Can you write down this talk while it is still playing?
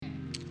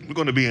We're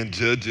going to be in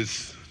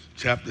Judges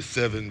chapter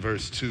 7,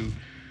 verse 2.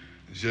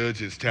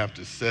 Judges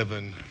chapter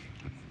 7,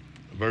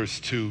 verse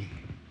 2.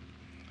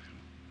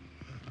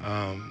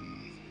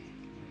 I'm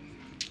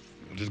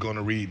just going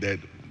to read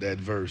that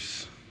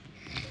verse.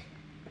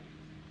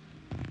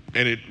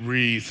 And it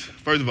reads,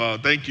 first of all,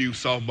 thank you,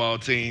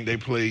 softball team. They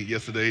played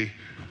yesterday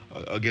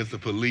against the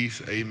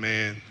police.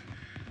 Amen.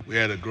 We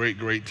had a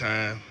great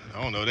time.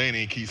 I don't know, they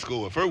didn't keep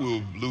score. At first we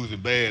were losing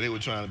bad. They were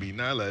trying to be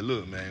nice. Like,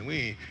 look, man, we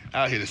ain't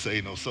out here to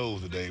save no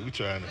souls today. We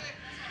trying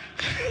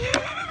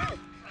to.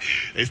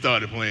 They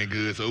started playing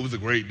good, so it was a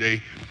great day.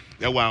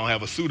 That's why I don't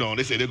have a suit on.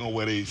 They said they're going to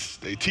wear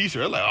their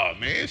t-shirt. I'm like, oh,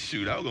 man,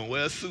 shoot, I was going to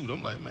wear a suit.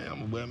 I'm like, man, I'm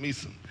going to wear me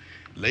some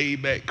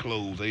laid-back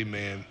clothes.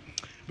 Amen.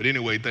 But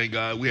anyway, thank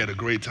God we had a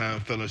great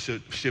time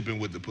fellowshipping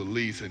with the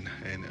police and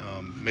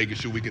making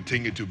sure we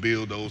continue to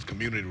build those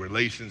community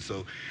relations.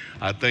 So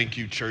I thank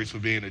you, church, for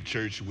being a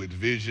church with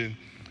vision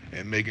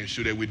and making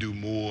sure that we do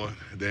more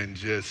than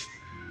just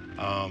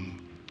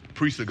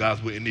preach the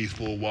gospel in these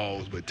four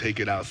walls, but take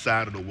it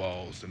outside of the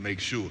walls and make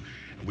sure.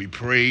 And we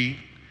pray,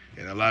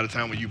 and a lot of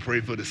time when you pray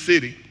for the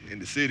city, in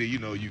the city, you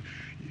know,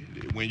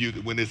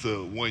 when it's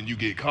a one you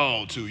get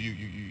called to,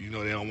 you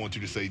know they don't want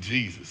you to say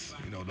Jesus.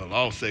 You know, the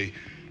law say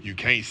you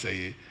can't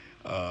say it,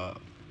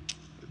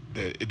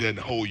 that it doesn't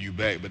hold you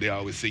back, but they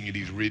always send you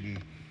these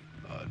written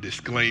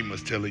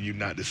disclaimers telling you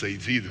not to say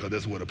Jesus, because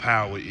that's where the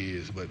power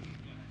is. But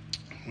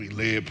we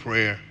led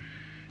prayer,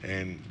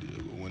 and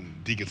when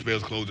Deacon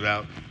Spells closed it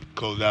out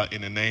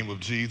in the name of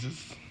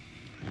Jesus,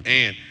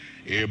 and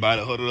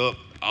everybody huddled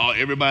up,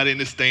 everybody in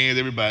the stands,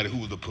 everybody who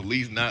was the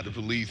police, not the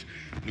police,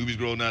 Newbies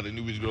Grove, not the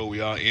Newbies Grove, we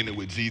all ended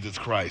with Jesus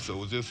Christ. So it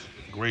was just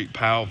great,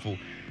 powerful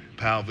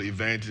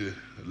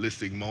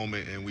evangelistic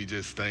moment, and we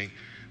just thank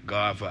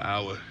God for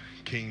our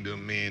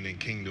kingdom men and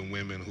kingdom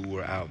women who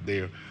were out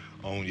there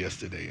on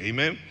yesterday.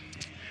 Amen.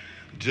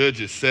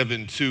 Judges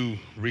 7:2,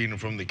 reading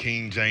from the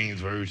King James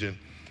Version,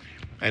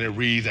 and it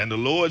reads, "And the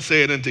Lord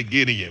said unto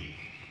Gideon,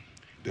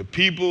 the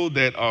people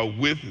that are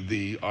with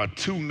thee are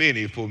too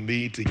many for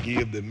me to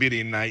give the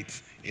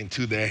Midianites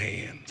into their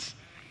hands,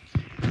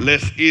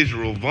 lest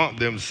Israel vaunt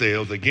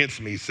themselves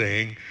against me,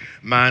 saying,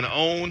 mine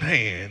own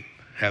hand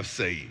have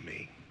saved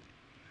me."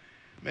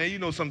 Man, you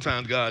know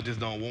sometimes God just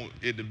don't want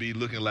it to be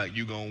looking like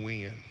you gonna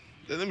win.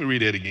 Let me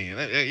read that again.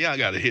 Y'all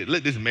got to hit.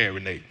 Let this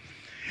marinate.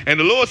 "And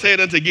the Lord said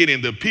unto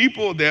Gideon, the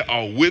people that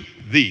are with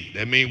thee,"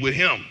 that means with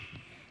him.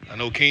 I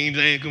know King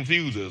James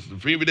confused us. "The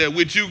people that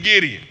with you,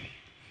 Gideon,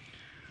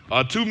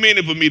 are too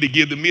many for me to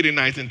give the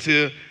Midianites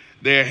into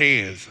their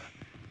hands,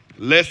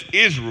 lest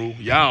Israel,"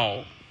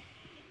 y'all,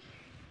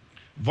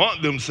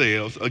 "vaunt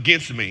themselves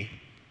against me,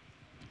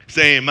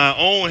 saying, my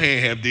own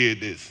hand have did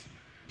this,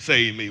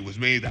 save me," which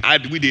means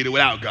we did it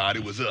without God.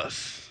 It was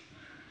us.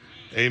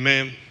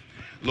 Amen.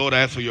 Lord, I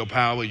ask for your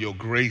power, your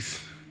grace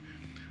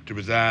to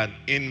reside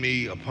in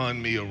me,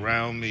 upon me,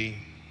 around me.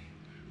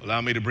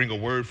 Allow me to bring a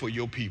word for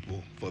your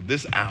people for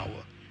this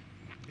hour.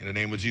 In the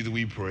name of Jesus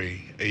we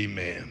pray.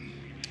 Amen.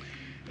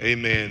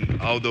 Amen.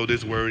 Although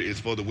this word is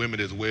for the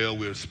women as well,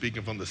 we're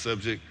speaking from the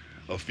subject,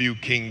 a few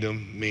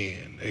kingdom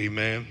men.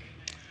 Amen.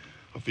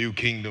 A few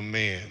kingdom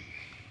men.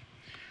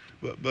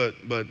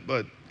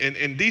 But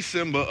in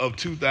December of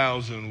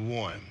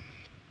 2001,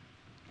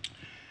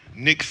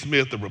 Nick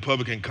Smith, the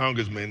Republican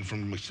congressman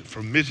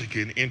from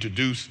Michigan,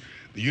 introduced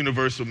the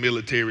Universal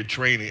Military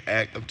Training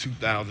Act of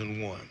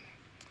 2001.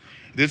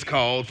 This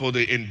called for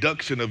the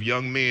induction of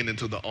young men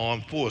into the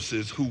armed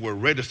forces who were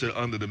registered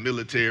under the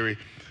Military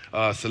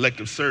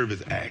Selective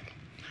Service Act.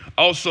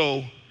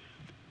 Also,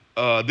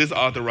 this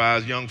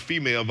authorized young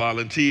female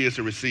volunteers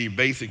to receive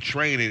basic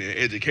training and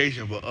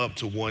education for up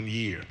to 1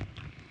 year.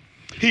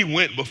 He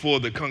went before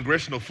the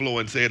congressional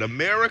floor and said,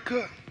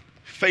 "America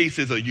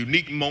faces a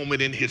unique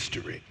moment in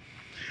history.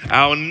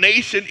 Our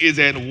nation is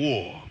at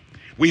war.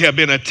 We have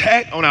been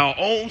attacked on our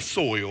own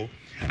soil.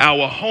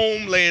 Our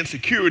homeland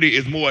security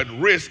is more at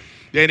risk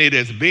than it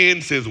has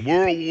been since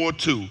World War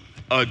II.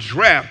 A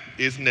draft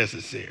is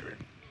necessary."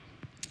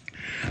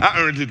 I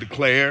earnestly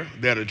declare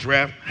that a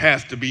draft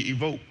has to be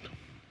evoked.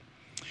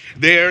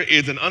 There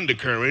is an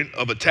undercurrent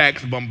of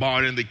attacks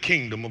bombarding the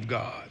kingdom of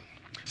God.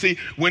 See,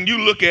 when you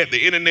look at the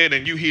internet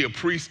and you hear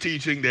priests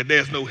teaching that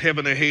there's no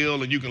heaven or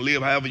hell and you can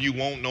live however you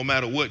want, no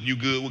matter what, you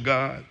good with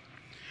God.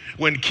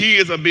 When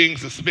kids are being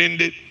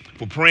suspended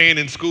for praying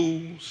in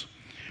schools.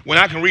 When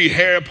I can read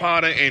Harry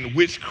Potter and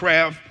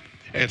witchcraft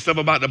and stuff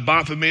about the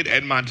Baphomet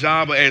at my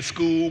job or at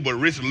school, but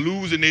risk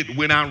losing it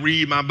when I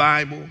read my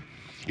Bible.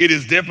 It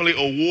is definitely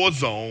a war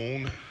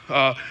zone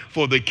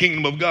for the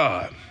kingdom of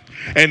God.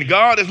 And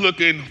God is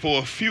looking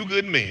for a few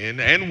good men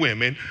and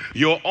women.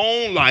 Your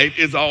own life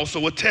is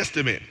also a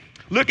testament.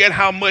 Look at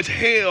how much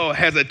hell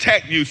has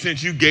attacked you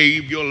since you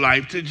gave your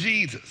life to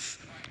Jesus.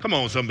 Come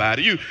on,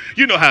 somebody.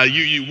 You know how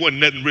you wasn't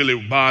nothing really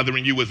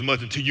bothering you as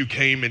much until you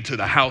came into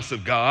the house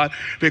of God.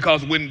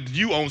 Because when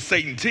you on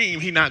Satan's team,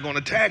 he's not going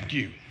to attack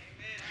you.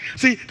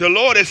 See, the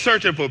Lord is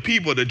searching for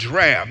people to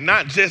draft,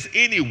 not just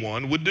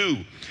anyone would do.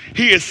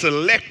 He is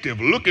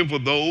selective, looking for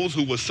those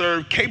who will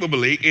serve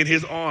capably in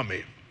his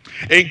army.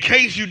 In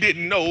case you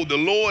didn't know, the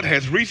Lord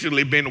has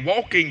recently been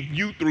walking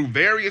you through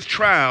various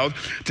trials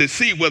to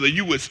see whether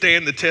you would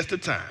stand the test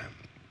of time.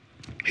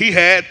 He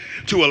had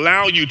to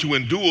allow you to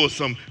endure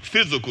some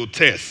physical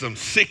tests, some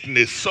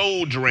sickness,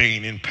 soul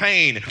drain, and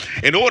pain.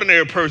 An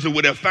ordinary person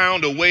would have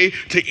found a way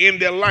to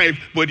end their life,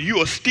 but you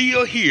are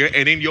still here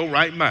and in your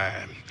right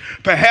mind.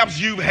 Perhaps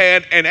you've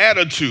had an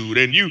attitude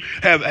and you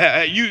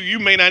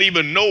may not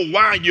even know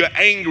why you're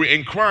angry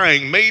and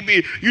crying.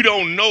 Maybe you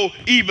don't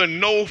even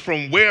know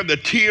from where the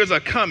tears are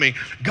coming.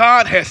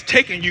 God has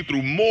taken you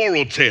through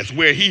moral tests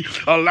where he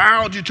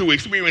allowed you to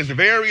experience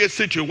various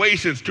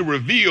situations to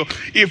reveal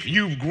if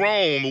you've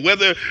grown,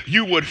 whether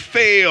you would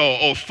fail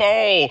or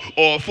fall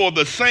or for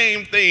the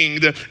same thing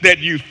that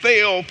you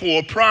failed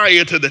for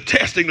prior to the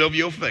testing of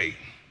your faith.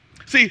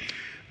 See,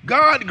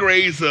 God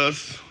grades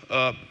us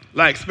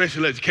like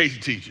special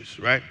education teachers,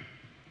 right?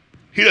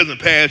 He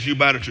doesn't pass you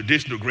by the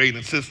traditional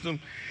grading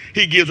system.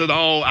 He gives us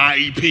all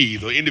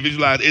IEPs, or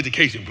individualized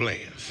education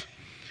plans.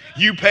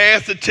 You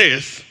pass the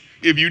test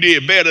if you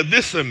did better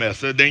this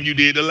semester than you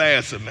did the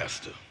last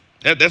semester.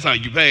 That's how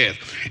you pass.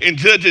 In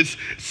Judges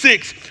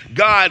 6,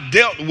 God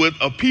dealt with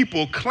a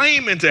people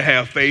claiming to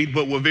have faith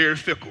but were very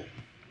fickle.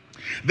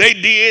 They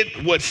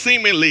did what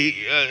seemingly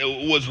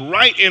was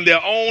right in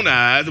their own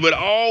eyes, but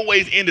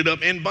always ended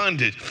up in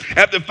bondage.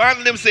 After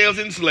finding themselves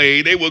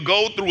enslaved, they would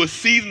go through a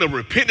season of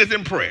repentance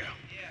and prayer.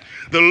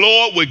 The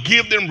Lord would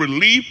give them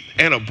relief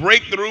and a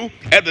breakthrough.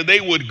 After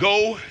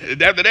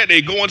that,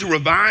 they go into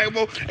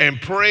revival and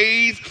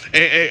praise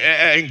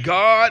and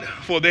God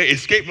for their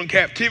escape from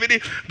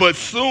captivity. But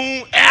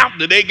soon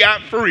after they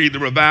got free, the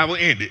revival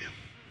ended.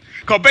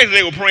 Because basically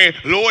they were praying,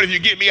 Lord, if you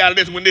get me out of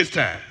this one this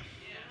time.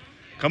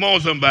 Come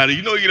on, somebody.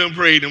 You know you done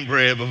prayed them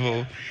prayers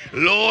before.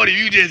 Lord, if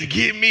you just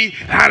get me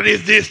out of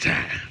this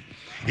time.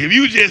 If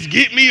you just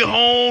get me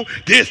home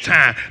this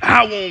time,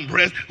 I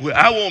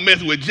won't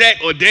mess with Jack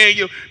or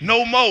Daniel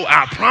no more.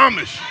 I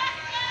promise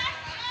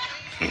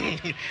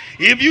you.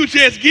 If you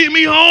just get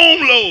me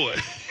home,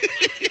 Lord.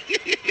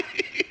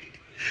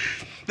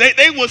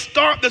 They will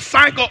start the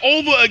cycle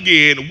over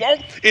again, walk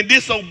in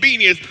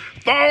disobedience,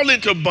 fall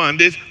into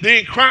bondage,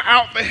 then cry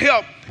out for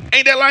help.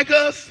 Ain't that like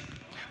us?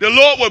 The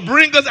Lord will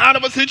bring us out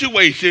of a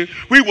situation.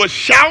 We will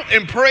shout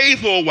and praise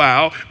for a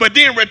while, but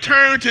then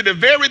return to the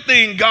very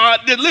thing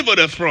God delivered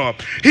us from.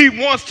 He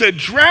wants to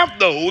draft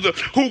those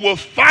who will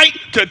fight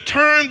to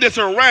turn this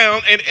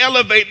around and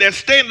elevate their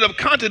standard of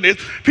continence,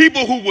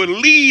 people who will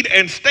lead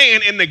and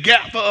stand in the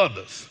gap for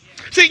others.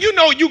 See, you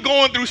know you're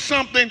going through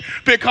something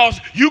because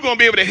you're going to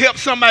be able to help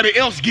somebody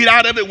else get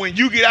out of it when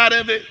you get out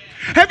of it.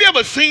 Have you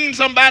ever seen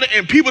somebody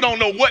and people don't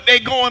know what they're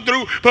going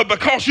through, but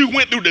because you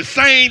went through the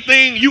same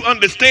thing, you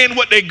understand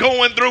what they're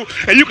going through,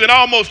 and you can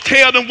almost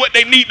tell them what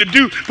they need to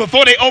do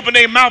before they open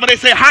their mouth and they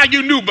say, how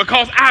you knew?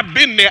 Because I've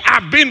been there,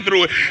 I've been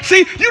through it. See,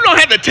 you don't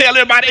have to tell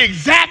everybody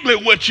exactly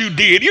what you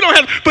did. You don't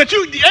have, but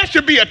that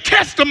should be a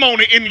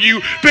testimony in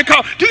you,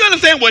 because do you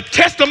understand what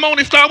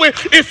testimony start with?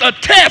 It's a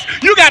test.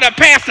 You got to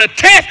pass a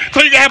test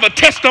so you can have a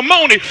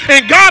testimony,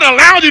 and God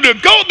allows you to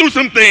go through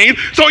some things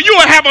so you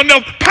will have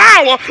enough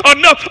power,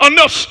 enough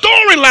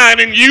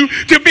storyline in you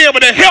to be able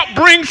to help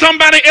bring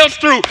somebody else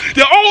through.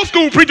 The old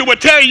school preacher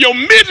would tell you your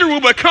misery will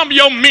become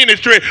your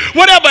ministry.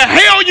 Whatever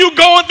hell you're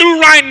going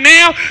through right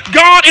now,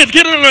 God is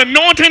getting an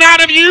anointing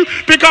out of you,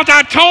 because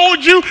I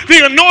told you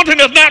the anointing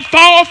does not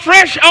fall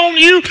fresh on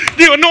you.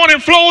 The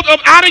anointing flows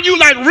up out of you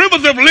like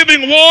rivers of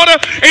living water.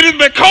 It is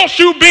because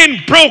you've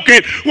been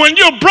broken. When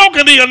you're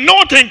broken, the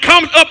anointing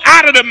comes up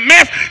out of the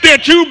mess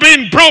that you've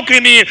been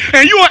broken in,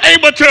 and you are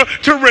able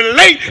to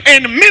relate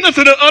and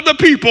minister to other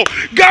people.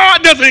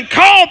 God doesn't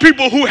call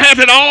people who has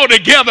it all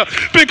together,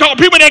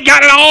 because people that got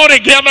it all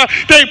together,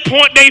 they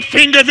point their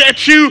fingers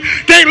at you,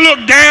 they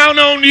look down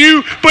on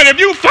you. But if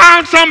you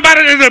find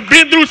somebody that has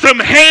been through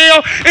some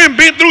hell and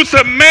been through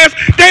some mess,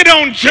 they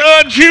don't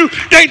judge you.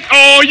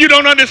 You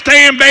don't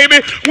understand, baby.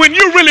 When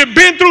you really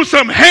been through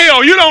some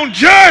hell, you don't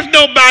judge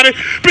nobody,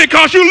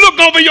 because you look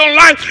over your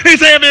life and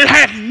say, if it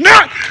had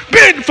not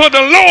been for the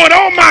Lord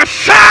on my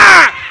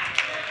side,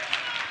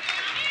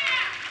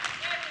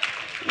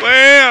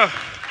 well,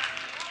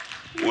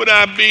 would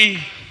I be?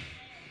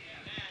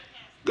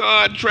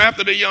 God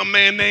drafted a young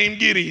man named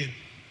Gideon.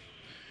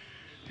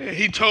 And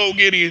he told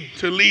Gideon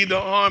to lead the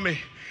army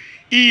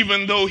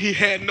even though he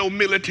had no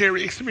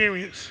military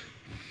experience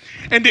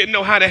and didn't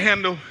know how to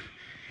handle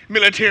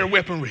military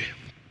weaponry.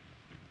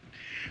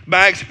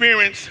 By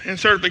experience and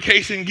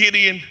certification,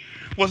 Gideon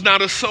was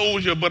not a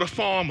soldier but a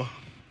farmer.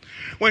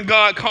 When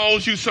God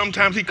calls you,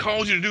 sometimes he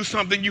calls you to do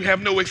something you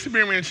have no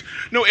experience,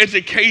 no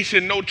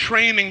education, no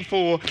training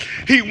for.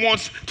 He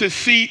wants to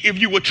see if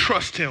you will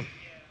trust him.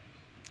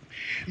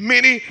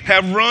 Many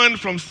have run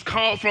from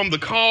the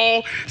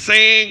call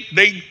saying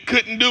they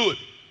couldn't do it.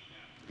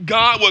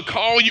 God will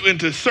call you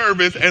into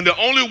service, and the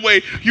only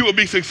way you will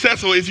be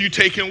successful is you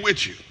take him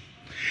with you.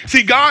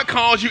 See, God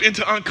calls you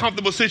into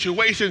uncomfortable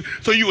situations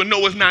so you will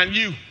know it's not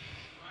you.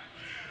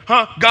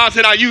 God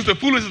said, I use the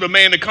foolishness of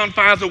man to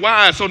confound the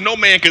wise, so no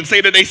man can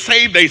say that they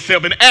saved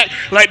themselves and act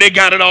like they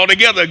got it all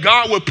together.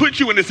 God will put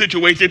you in a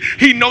situation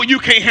He know you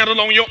can't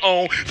handle on your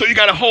own, so you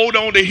got to hold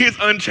on to His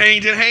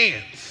unchanging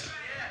hands.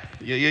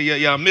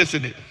 Yeah, I'm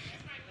missing it.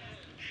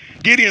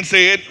 Gideon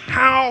said,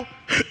 how,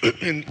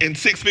 in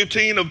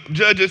 6:15 of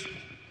Judges,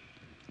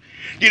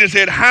 Gideon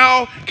said,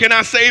 how can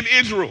I save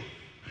Israel?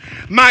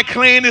 My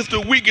clan is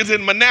the weakest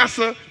in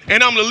Manasseh,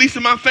 and I'm the least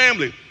in my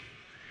family.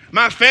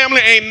 My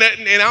family ain't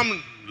nothing, and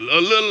I'm a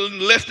little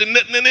less than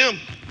nothing in them.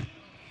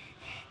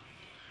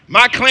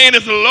 My clan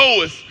is the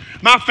lowest.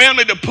 My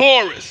family the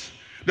poorest.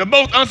 The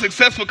most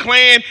unsuccessful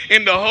clan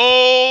in the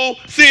whole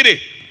city.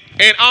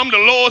 And I'm the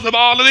lowest of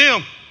all of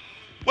them.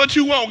 What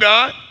you want,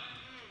 God?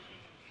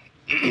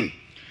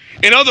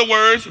 In other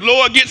words,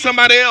 Lord, get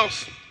somebody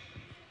else.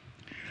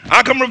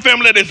 I come from a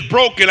family that's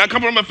broken. I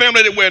come from a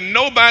family where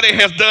nobody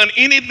has done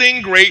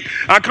anything great.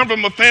 I come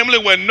from a family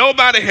where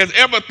nobody has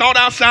ever thought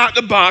outside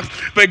the box.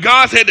 But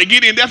God said to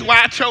Gideon, that's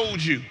why I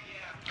chose you.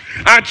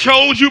 I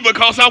chose you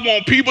because I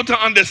want people to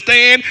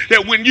understand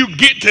that when you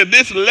get to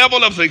this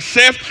level of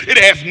success, it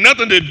has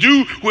nothing to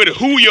do with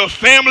who your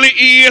family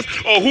is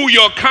or who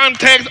your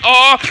contacts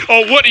are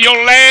or what your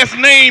last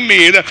name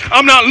is.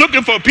 I'm not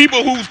looking for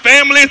people whose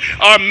families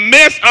are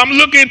messed. I'm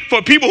looking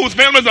for people whose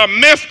families are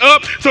messed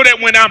up so that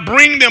when I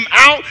bring them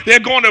out,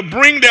 they're going to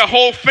bring their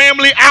whole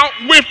family out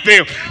with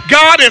them.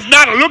 God is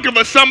not looking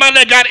for somebody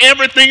that got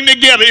everything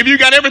together. If you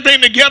got everything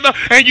together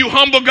and you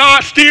humble,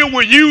 God still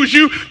will use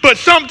you. But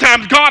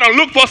sometimes God will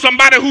look for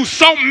somebody who's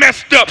so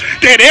messed up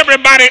that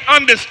everybody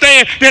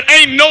understands that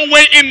ain't no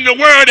way in the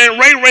world that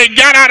Ray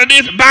got out of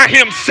this by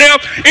himself.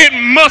 It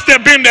must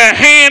have been the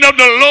hand of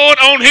the Lord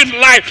on his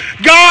life.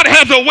 God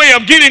has a way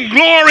of getting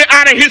glory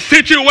out of his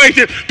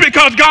situation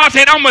because God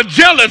said, I'm a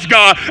jealous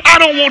God. I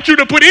don't want you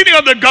to put any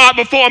other God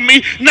before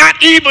me,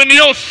 not even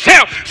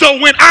yourself. So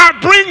when I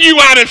bring you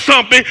out of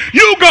something,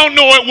 you gonna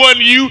know it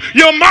wasn't you.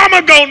 Your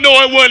mama gonna know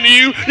it wasn't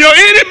you. Your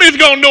enemies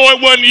gonna know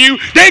it wasn't you.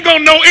 They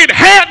gonna know it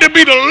had to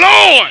be the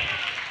Lord.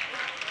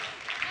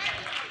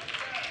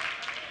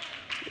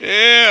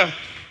 Yeah,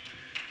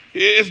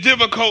 it's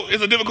difficult.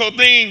 It's a difficult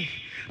thing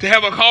to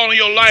have a call in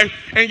your life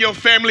and your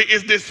family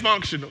is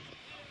dysfunctional.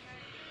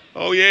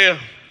 Oh yeah,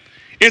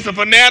 it's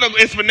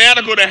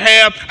fanatical to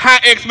have high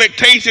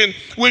expectation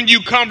when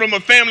you come from a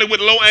family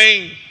with low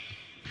aim.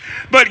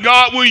 But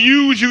God will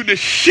use you to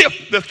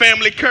shift the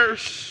family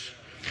curse.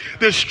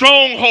 The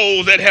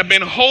strongholds that have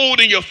been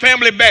holding your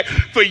family back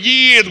for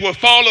years will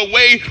fall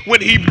away when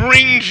He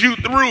brings you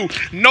through.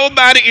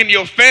 Nobody in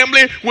your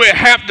family will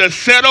have to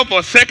settle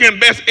for second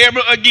best ever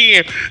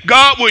again.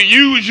 God will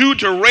use you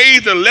to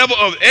raise the level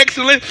of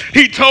excellence.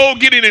 He told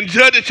Gideon in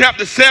Judges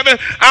chapter 7,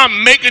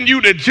 I'm making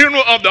you the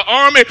general of the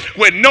army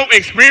with no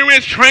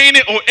experience,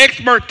 training, or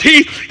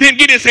expertise. Then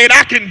Gideon said,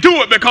 I can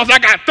do it because I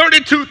got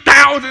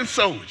 32,000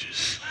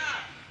 soldiers.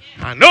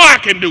 I know I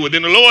can do it.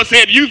 Then the Lord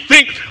said, you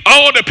think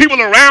all the people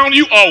around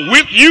you are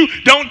with you,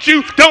 don't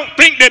you? Don't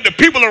think that the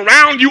people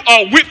around you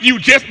are with you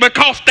just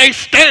because they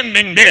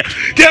standing there.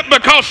 Just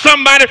because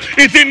somebody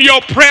is in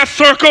your prayer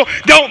circle,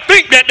 don't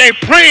think that they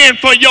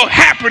praying for your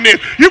happiness.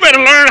 You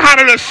better learn how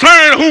to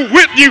discern who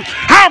with you.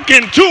 How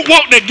can two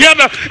walk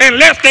together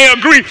unless they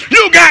agree?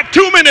 You got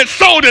too many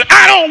soldiers.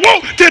 I don't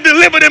want to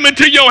deliver them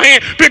into your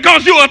hand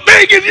because you are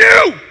thinking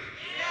you.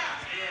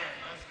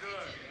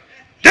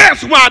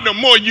 That's why the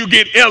more you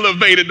get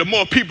elevated, the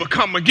more people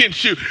come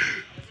against you.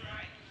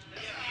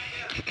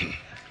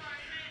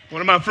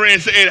 One of my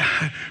friends said,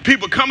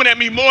 people coming at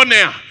me more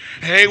now.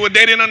 Hey, well,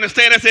 they didn't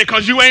understand. I said,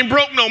 because you ain't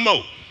broke no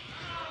more.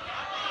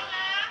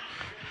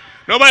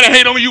 Nobody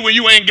hate on you when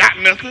you ain't got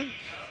nothing.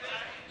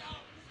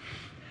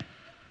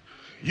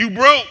 You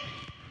broke.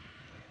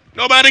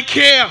 Nobody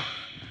care.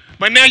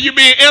 But now you're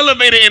being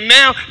elevated, and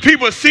now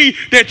people see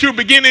that you're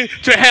beginning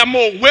to have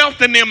more wealth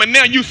than them, and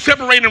now you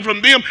separating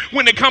from them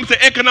when it comes to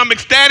economic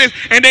status,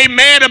 and they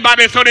mad about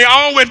it, so they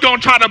always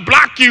gonna try to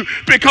block you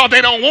because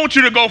they don't want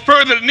you to go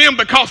further than them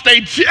because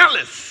they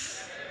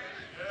jealous.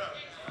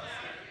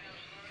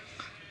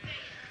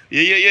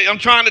 Yeah. I'm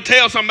trying to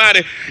tell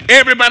somebody,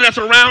 everybody that's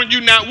around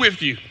you not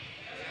with you.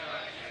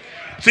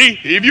 See,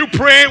 if you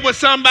praying with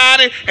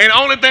somebody and the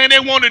only thing they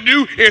want to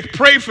do is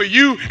pray for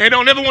you and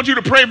don't ever want you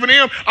to pray for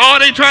them, all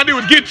they trying to do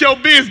is get your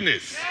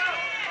business.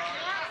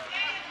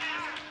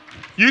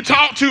 You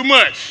talk too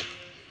much.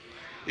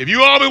 If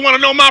you always want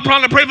to know my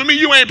problem and pray for me,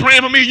 you ain't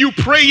praying for me. You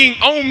praying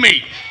on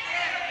me.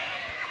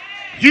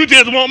 You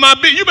just want my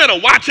business. You better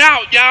watch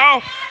out,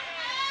 y'all.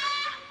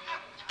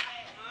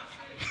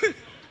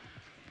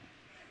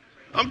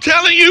 I'm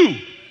telling you.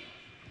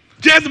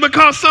 Just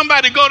because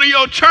somebody go to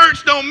your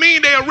church don't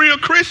mean they're a real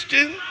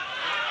Christian.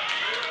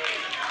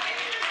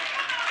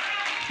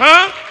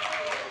 Huh?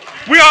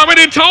 We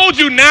already told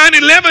you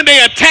 9/11,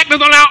 they attacked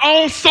us on our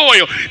own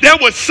soil. There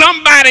was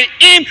somebody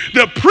in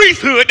the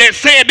priesthood that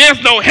said there's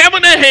no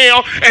heaven or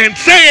hell and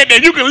said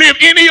that you can live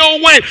any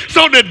old way.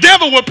 So the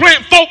devil will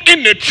plant folk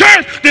in the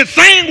church the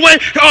same way.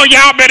 Oh,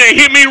 y'all better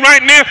hear me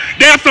right now.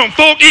 There's some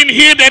folk in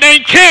here that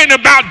ain't caring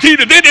about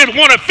Jesus. They just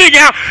want to figure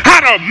out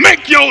how to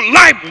make your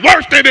life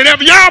worse than it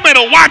ever. Y'all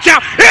better watch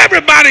out.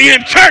 Everybody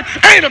in church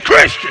ain't a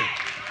Christian.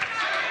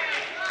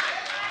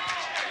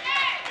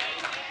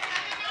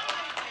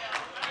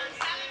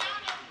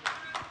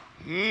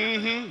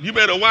 You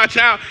better watch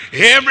out.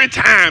 Every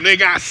time they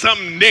got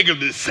something negative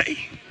to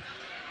say.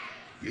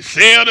 You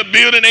sell the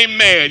building, they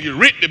mad. You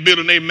rent the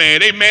building, they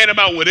mad. They mad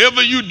about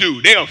whatever you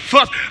do. They'll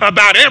fuss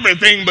about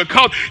everything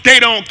because they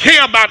don't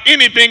care about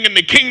anything in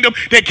the kingdom.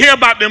 They care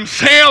about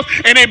themselves,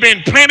 and they've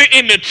been planted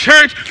in the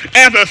church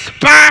as a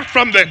spy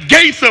from the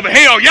gates of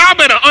hell. Y'all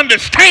better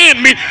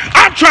understand me.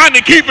 I'm trying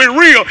to keep it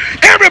real.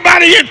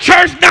 Everybody in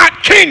church,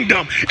 not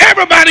kingdom.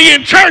 Everybody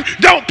in church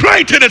don't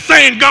pray to the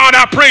same God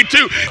I pray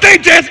to. They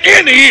just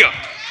in here.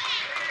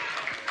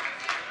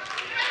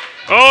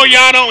 Oh,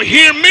 y'all don't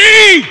hear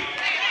me.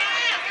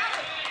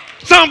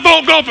 Some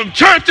folks go from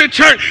church to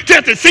church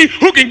just to see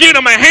who can get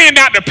them a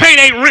handout to pay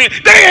their rent.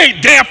 They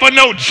ain't there for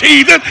no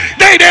Jesus.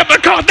 They there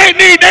because they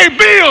need their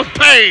bills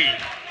paid.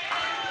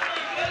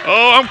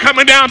 Oh, I'm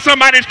coming down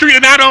somebody's street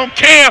and I don't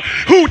care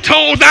who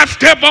toes I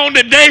step on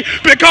today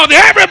because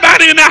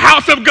everybody in the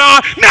house of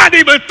God not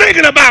even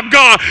thinking about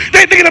God.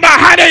 They thinking about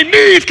how their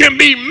needs can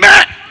be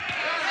met.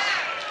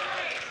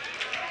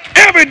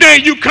 Every day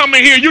you come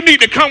in here, you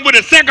need to come with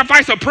a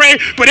sacrifice of praise,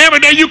 but every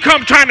day you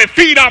come trying to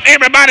feed off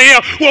everybody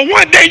else. Well,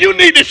 one day you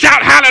need to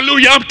shout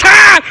hallelujah. I'm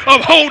tired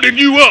of holding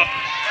you up.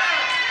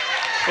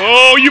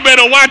 Oh, you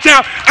better watch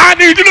out. I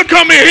need you to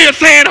come in here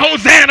saying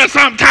Hosanna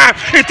sometime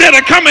instead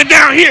of coming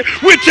down here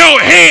with your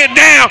head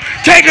down,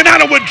 taking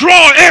out a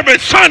withdrawal every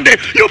Sunday.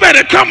 You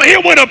better come in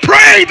here with a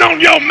praise on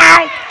your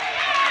mouth.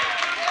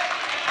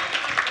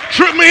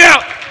 Trip me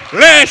out.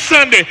 Last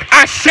Sunday,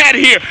 I sat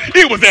here.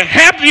 It was the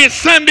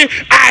happiest Sunday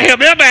I have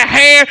ever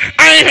had.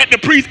 I ain't had to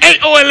preach 8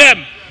 or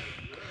 11.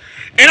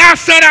 And I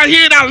sat out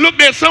here and I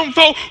looked at some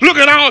folk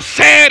looking all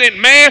sad and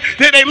mad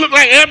that they look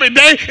like every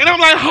day. And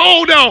I'm like,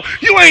 hold on.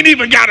 You ain't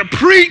even got to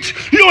preach.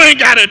 You ain't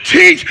got to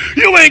teach.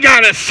 You ain't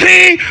got to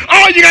sing.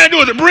 All you got to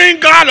do is bring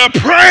God a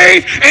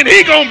praise and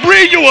he going to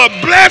bring you a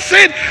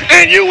blessing.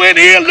 And you in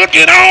here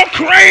looking all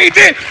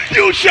crazy.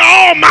 You should,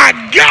 oh my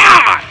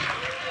God.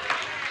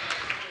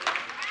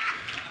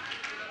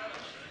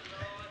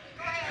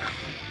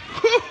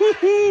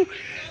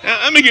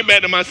 Now, let me get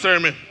back to my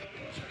sermon.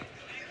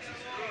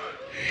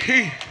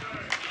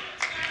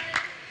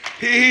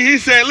 He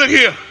said, look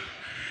here.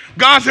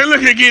 God said,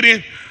 look here,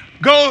 Gideon.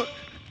 Go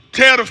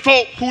tell the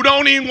folk who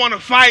don't even want to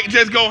fight,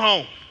 just go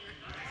home.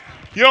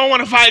 You don't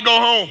want to fight, go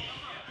home.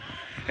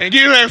 And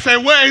Gideon said,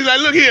 well, he's like,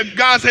 look here.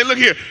 God said, look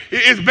here.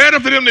 It's better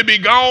for them to be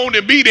gone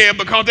than be there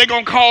because they're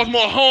going to cause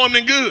more harm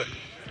than good.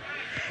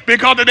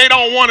 Because if they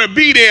don't want to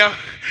be there,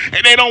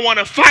 and they don't want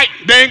to fight,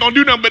 they ain't going to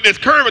do nothing but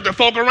discourage the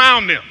folk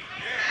around them.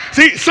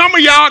 See, some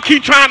of y'all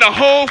keep trying to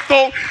hold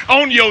folk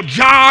on your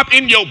job,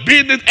 in your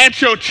business,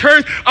 at your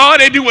church. All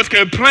they do is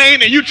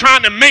complain, and you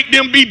trying to make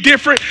them be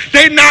different.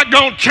 They not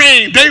going to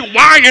change. They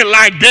wired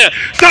like that.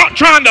 Stop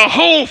trying to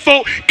hold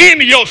folk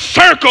in your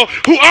circle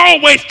who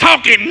always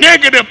talking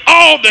negative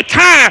all the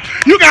time.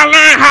 You got to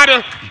learn how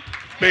to,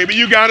 baby,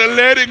 you got to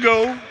let it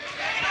go.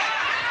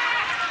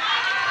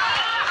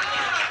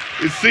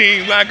 It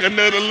seems like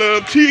another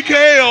little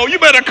TKO. You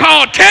better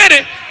call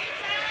Teddy.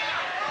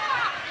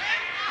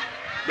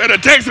 Better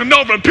take some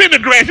note from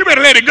Pendergrass. You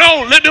better let it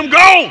go. Let them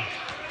go.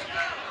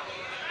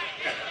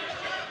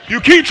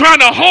 You keep trying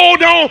to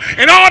hold on,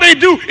 and all they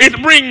do is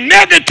bring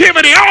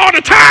negativity all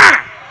the time.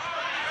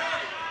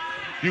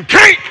 You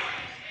can't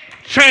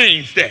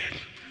change that.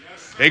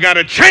 They got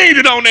to change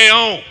it on their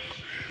own.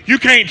 You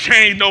can't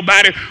change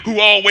nobody who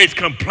always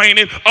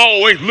complaining,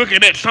 always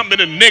looking at something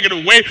in a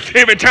negative way.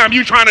 Every time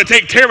you trying to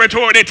take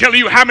territory, they're telling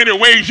you how many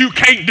ways you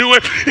can't do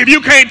it. If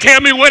you can't tell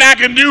me what I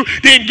can do,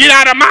 then get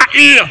out of my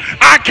ear.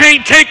 I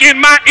can't take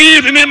in my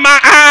ears and in my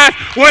eyes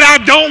what I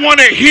don't want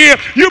to hear.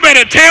 You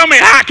better tell me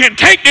how I can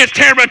take this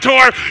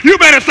territory. You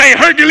better say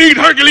Hercules,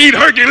 Hercules,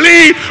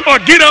 Hercules, or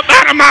get up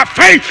out of my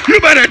face.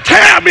 You better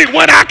tell me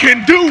what I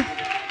can do.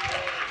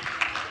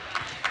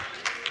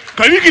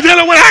 Because you can tell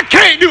them what I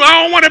can't do.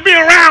 I don't want to be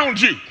around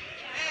you.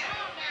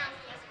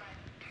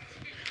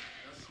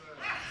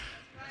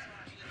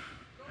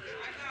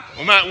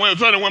 When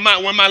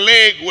my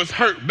leg was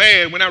hurt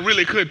bad, when I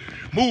really could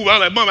move, I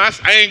was like, Mama,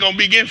 I ain't going to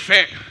be getting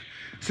fat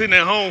sitting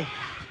at home.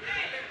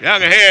 Y'all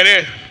can have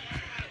that.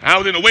 I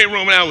was in the weight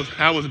room and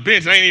I was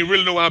benched. I ain't even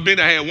really know why I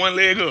benched. I had one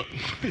leg up.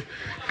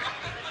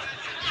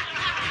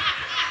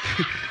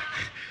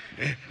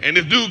 And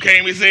this dude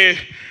came and said,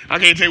 I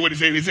can't tell you what he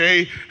said. He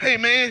said, hey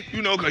man,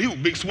 you know, because he was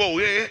big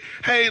swole. Yeah.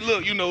 Hey,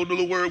 look, you know, the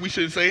little word we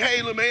shouldn't say.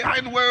 Hey, look, man, how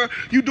in the world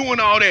you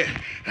doing all that?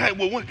 Hey,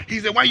 well, he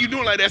said, why you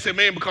doing like that? I said,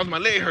 man, because my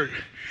leg hurt.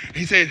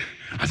 I said,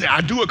 I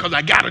do it because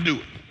I got to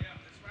do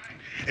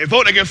it. And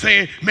folks that kept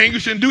saying, man, you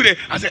shouldn't do that.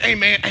 I said, hey,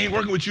 man, I ain't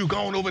working with you. Go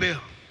on over there.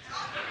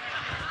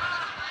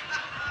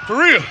 For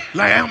real.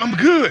 Like, I'm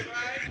good.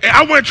 And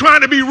I wasn't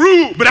trying to be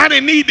rude, but I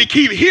didn't need to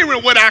keep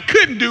hearing what I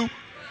couldn't do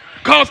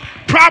because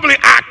probably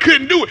I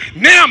couldn't do it.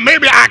 Now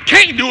maybe I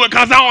can't do it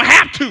because I don't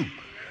have to.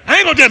 I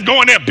ain't gonna just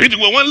go in there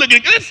bitching with one look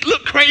at this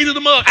look crazy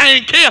the mug. I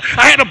ain't care.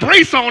 I had a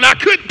brace on. I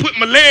couldn't put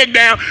my leg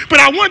down, but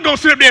I wasn't gonna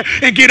sit up there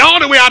and get all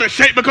the way out of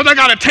shape because I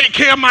gotta take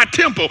care of my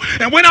temple.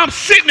 And when I'm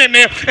sitting in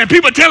there and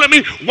people telling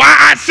me why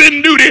I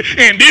shouldn't do this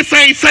and this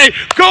ain't safe,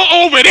 go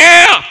over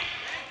there.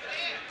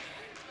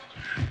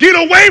 Get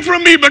away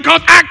from me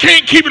because I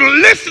can't keep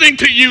listening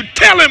to you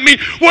telling me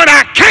what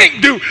I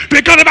can't do.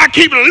 Because if I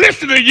keep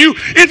listening to you,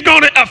 it's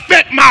going to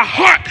affect my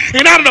heart.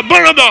 And out of the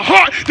bottom of the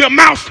heart, the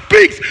mouth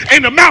speaks.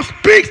 And the mouth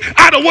speaks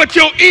out of what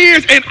your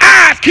ears and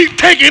eyes keep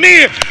taking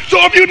in.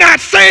 So if you're not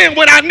saying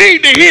what I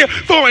need to hear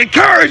for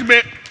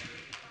encouragement,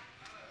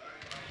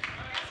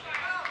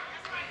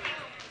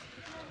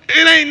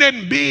 it ain't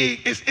nothing big.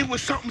 It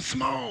was something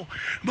small.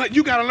 But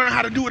you got to learn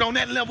how to do it on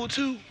that level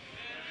too.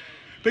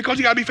 Because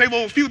you got to be faithful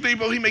over a few things,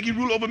 but he make you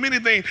rule over many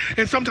things.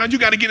 And sometimes you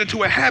got to get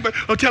into a habit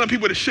of telling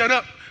people to shut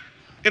up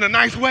in a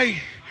nice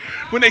way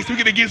when they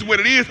speak against what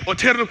it is, or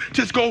tell them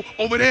just go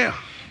over there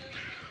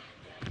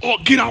or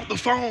get off the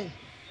phone.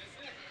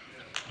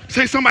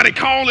 Say somebody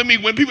calling me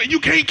when people, you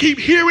can't keep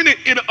hearing it,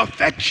 it'll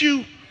affect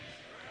you.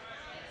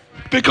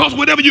 Because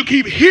whatever you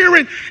keep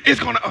hearing is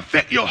going to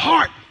affect your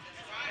heart.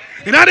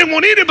 And I didn't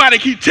want anybody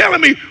to keep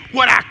telling me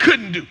what I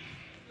couldn't do.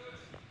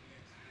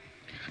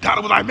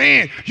 Doctor was like,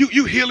 man,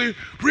 you healing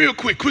real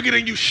quick, quicker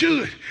than you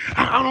should.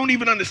 I don't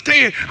even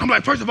understand. I'm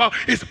like, first of all,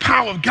 it's the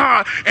power of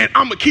God, and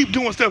I'm going to keep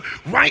doing stuff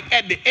right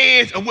at the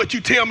edge of what you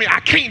tell me I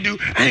can't do.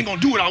 I ain't going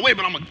to do it all the way,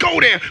 but I'm going to go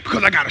there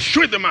because I got to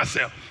strengthen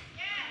myself.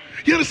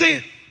 You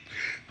understand?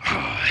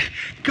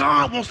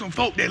 God wants some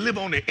folk that live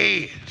on the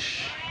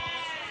edge.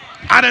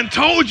 I done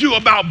told you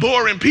about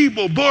boring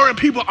people. Boring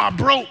people are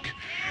broke.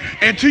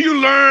 Until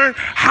you learn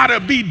how to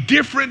be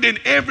different than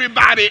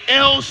everybody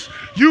else,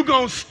 you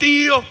going to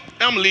steal.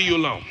 I'm going to leave you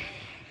alone.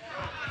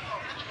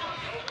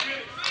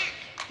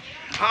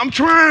 I'm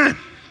trying.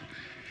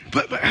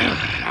 But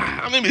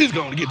I mean, he's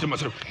going to get to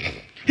myself.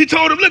 He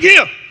told him, look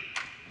here.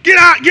 Get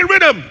out. Get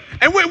rid of them.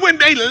 And when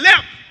they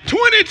left,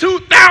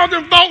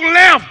 22,000 folk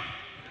left.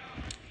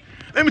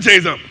 Let me tell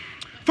you something.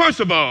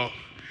 First of all,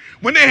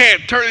 when they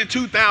had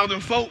 32,000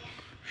 folk,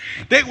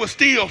 they were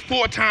still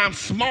 4 times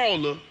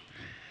smaller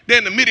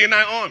than the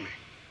Midianite army.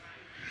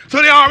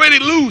 So they already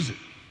losing.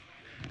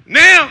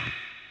 Now,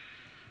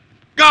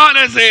 God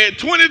has said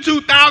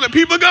 22,000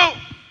 people go.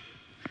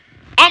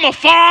 I'm a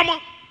farmer.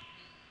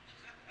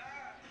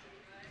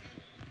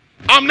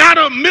 I'm not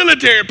a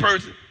military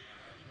person.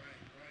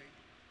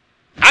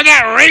 I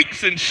got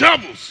rakes and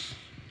shovels.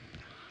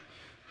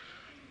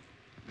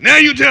 Now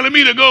you telling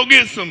me to go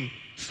get some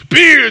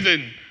spears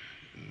and,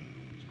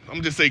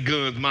 I'm just say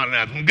guns,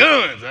 modernize them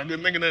guns. I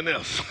didn't think of nothing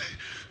else.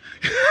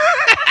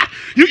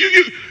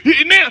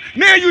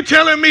 Now you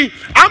telling me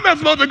I'm not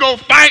supposed to go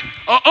fight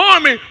an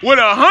army with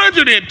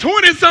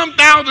 120-some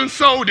thousand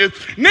soldiers.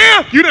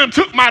 Now you done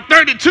took my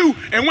 32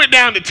 and went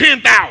down to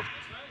 10,000.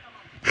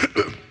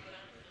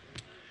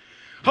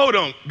 Hold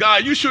on,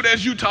 God, you sure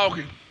that's you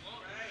talking?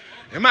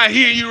 Am I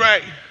hearing you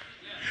right?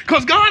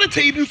 Because God will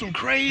tell you to do some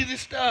crazy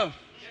stuff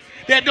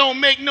that don't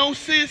make no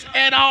sense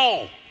at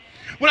all.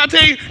 When I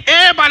tell you,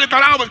 everybody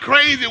thought I was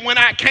crazy when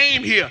I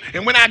came here.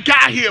 And when I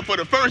got here for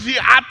the first year,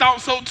 I thought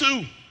so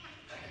too.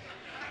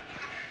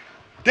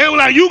 They were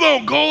like, you going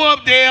to go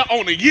up there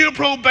on a year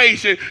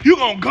probation. You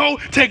going to go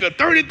take a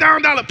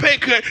 $30,000 pay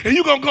cut, and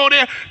you going to go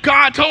there.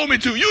 God told me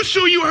to. You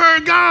sure you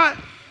heard God?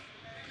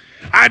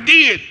 I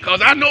did,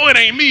 because I know it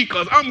ain't me,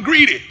 because I'm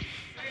greedy.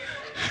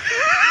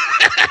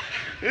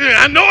 Yeah,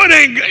 I know it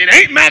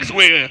ain't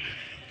Maxwell.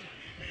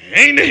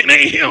 It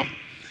ain't him.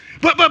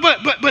 But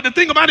the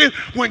thing about it is,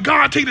 when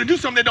God tells you to do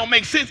something that don't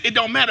make sense, it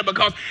don't matter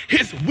because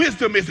his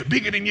wisdom is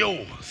bigger than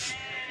yours.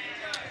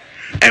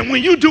 And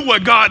when you do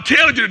what God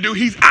tells you to do,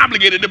 he's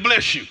obligated to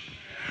bless you.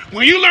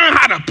 When you learn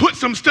how to put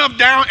some stuff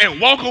down and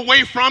walk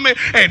away from it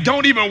and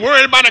don't even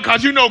worry about it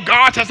because you know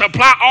God has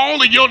supplied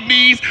all of your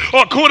needs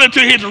according to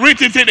his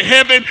riches in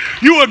heaven,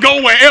 you will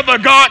go wherever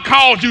God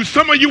calls you.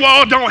 Some of you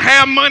all don't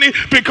have money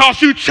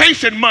because you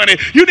chasing money.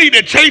 You need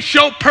to chase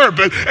your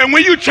purpose. And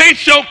when you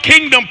chase your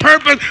kingdom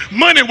purpose,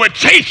 money will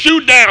chase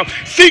you down.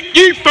 Seek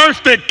ye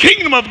first the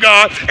kingdom of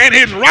God and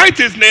his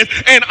righteousness,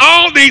 and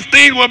all these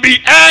things will be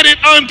added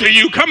unto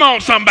you. Come on,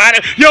 somebody.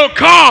 Your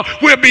car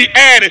will be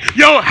added.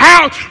 Your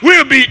house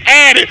will be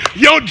added.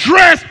 Your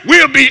dress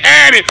will be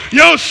added.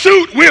 Your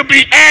suit will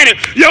be added.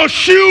 Your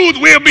shoes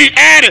will be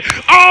added.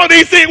 All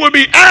these things will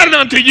be added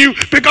unto you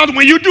because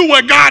when you do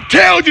what God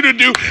tells you to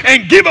do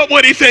and give up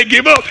what he said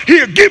give up,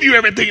 he'll give you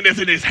everything that's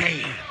in his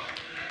hand.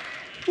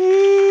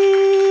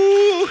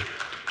 Ooh.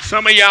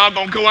 Some of y'all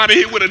gonna go out of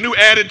here with a new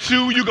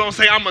attitude. You're gonna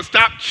say, I'm gonna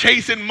stop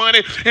chasing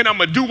money and I'm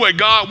gonna do what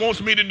God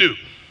wants me to do.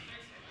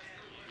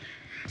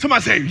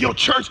 Somebody say, your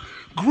church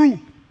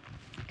grew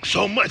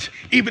so much,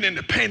 even in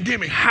the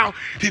pandemic. How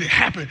did it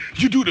happen?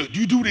 You do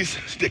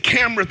this, the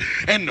cameras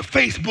and the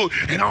Facebook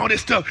and all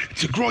this stuff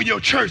to grow your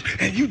church,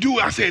 and you do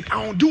it. I said,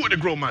 I don't do it to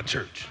grow my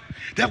church.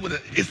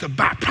 It's a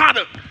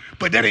byproduct,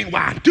 but that ain't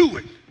why I do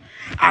it.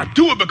 I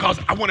do it because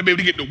I want to be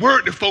able to get the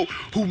word to folk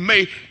who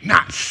may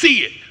not see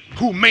it,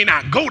 who may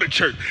not go to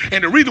church.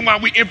 And the reason why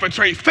we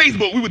infiltrate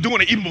Facebook, we were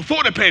doing it even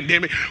before the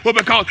pandemic, was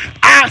because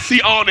I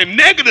see all the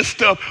negative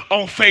stuff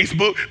on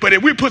Facebook, but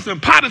if we put some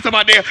positive stuff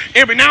out there,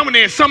 every now and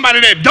then somebody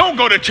that don't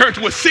go to church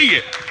will see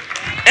it.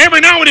 Every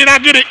now and then I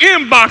get an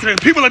inbox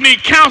and people that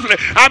need counseling.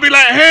 I'll be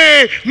like,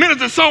 hey,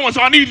 Minister so-and-so,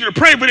 I need you to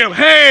pray for them.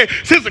 Hey,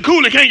 Sister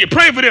Cooley, can you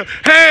pray for them?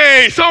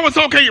 Hey,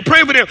 so-and-so, can you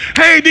pray for them?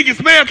 Hey, Deacon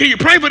Smell, can you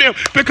pray for them?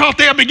 Because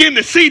they'll begin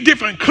to see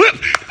different clips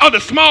of the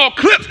small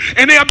clips,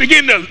 and they'll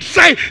begin to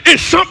say,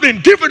 it's something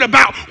different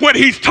about what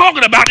he's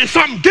talking about. It's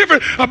something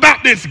different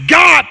about this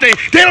God thing.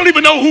 They don't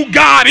even know who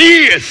God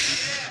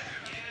is.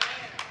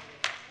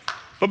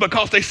 But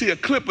because they see a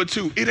clip or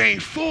two, it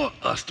ain't for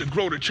us to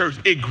grow the church.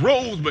 It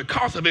grows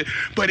because of it,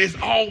 but it's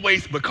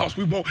always because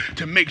we want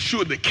to make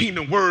sure the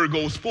kingdom word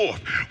goes forth.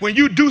 When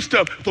you do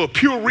stuff for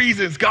pure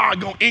reasons, God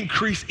gonna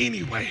increase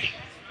anyway.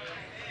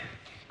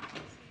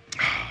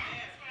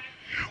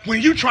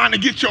 When you're trying to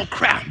get your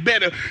craft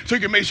better so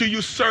you can make sure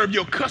you serve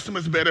your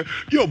customers better,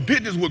 your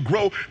business will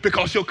grow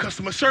because your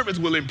customer service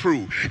will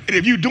improve. And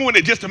if you're doing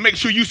it just to make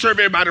sure you serve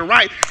everybody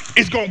right,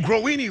 it's gonna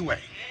grow anyway.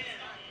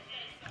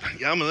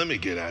 Yeah, let me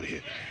get out of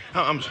here.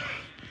 I'm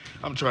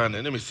trying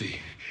to, let me see.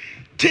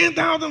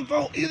 10,000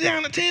 folks, is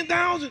down to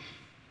 10,000.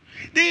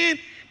 Then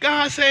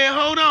God said,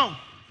 hold on.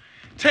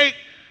 Take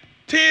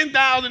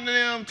 10,000 of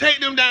them, take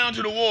them down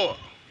to the water.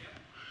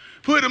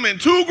 Put them in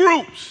two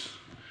groups.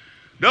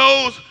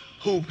 Those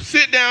who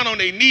sit down on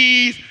their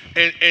knees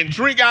and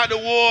drink out the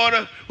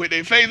water with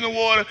their face in the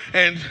water,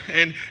 and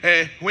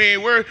we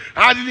ain't worried.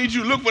 I just need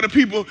you to look for the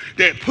people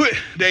that put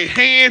their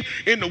hand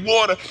in the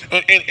water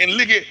and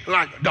lick it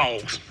like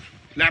dogs,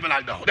 lapping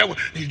like dogs. That's what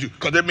you do,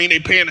 because that means they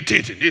paying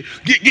attention.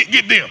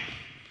 Get them.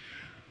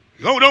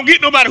 Don't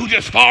get nobody who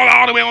just fall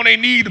all the way on their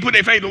knees to put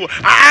their face in the water.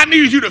 I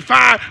need you to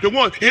find the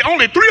ones. And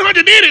only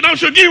 300 did it.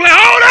 Don't you get like,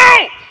 hold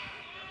on.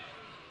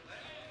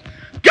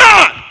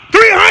 God,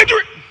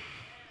 300.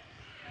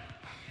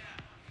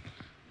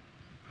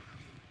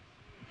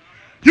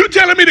 You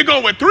telling me to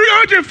go with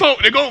 300 folk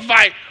to go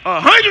fight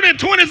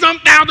 120-some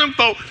thousand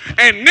folk,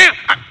 and now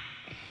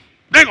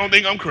they're going to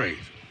think I'm crazy.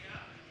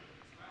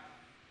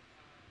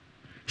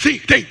 See,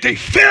 they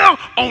fell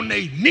on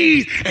their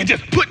knees and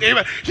just put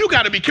everybody. You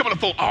got to be careful of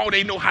folk. All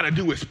they know how to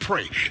do is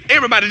pray.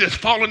 Everybody just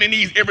fall on their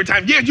knees every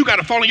time. Yes, you got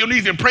to fall on your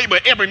knees and pray,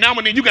 but every now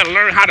and then you got to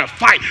learn how to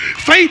fight.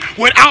 Faith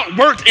without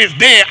works is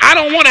dead. I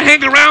don't want to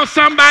hang around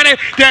somebody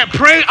that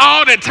pray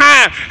all the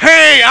time.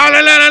 Hey,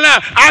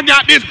 I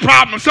got this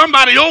problem.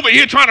 Somebody over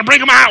here trying to bring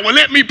them out. Well,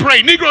 let me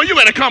pray. Negro, you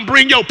better come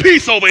bring your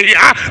peace over here.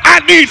 I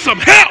need some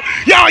help.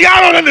 Y'all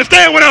don't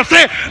understand what I'm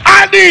saying.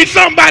 I need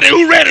somebody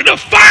who's ready to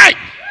fight.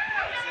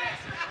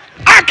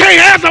 I can't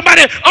have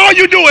somebody, all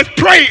you do is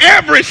pray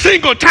every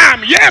single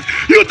time. Yes,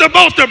 you're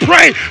supposed to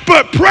pray,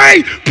 but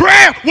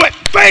prayer with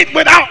faith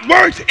without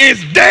works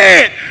is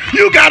dead.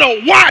 You got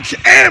to watch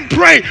and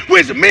pray,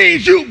 which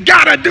means you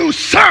got to do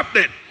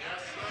something.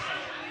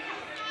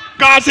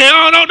 God said,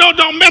 oh, no,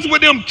 don't mess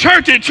with them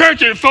churchy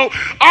folk.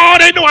 All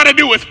they know how to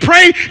do is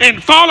pray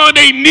and fall on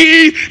their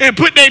knees and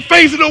put their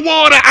face in the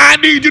water. I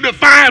need you to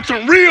find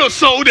some real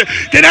soldiers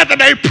that after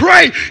they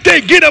pray,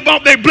 they get up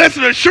off their blessed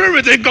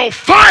assurance and go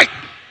fight.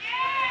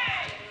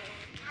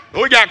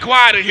 We got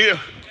quiet in here.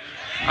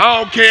 I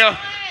don't care.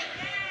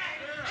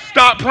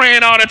 Stop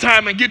praying all the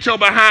time and get your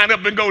behind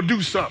up and go do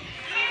something.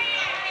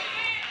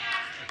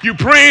 You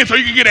praying so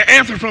you can get an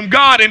answer from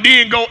God and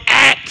then go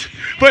act.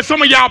 But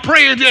some of y'all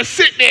pray and just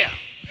sit there.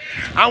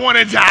 I want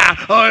a job.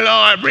 Oh,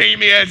 Lord, bring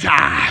me a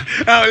job.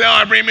 Oh,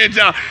 Lord, bring me a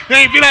job. They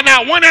ain't fill out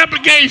not one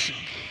application.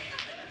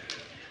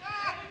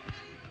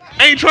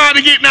 Ain't trying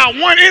to get not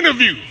one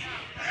interview.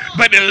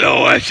 But the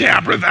Lord shall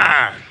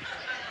provide.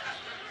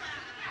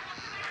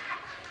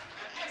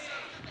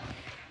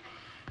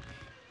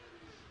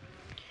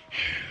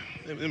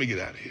 Let me get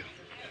out of here.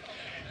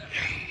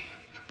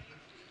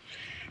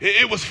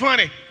 It was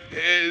funny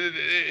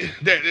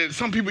that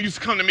some people used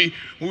to come to me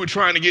when we were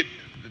trying to get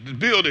the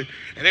building,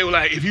 and they were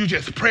like, if you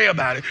just pray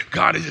about it,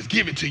 God will just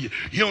give it to you.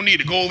 You don't need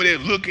to go over there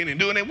looking and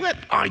doing it. What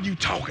are you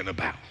talking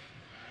about?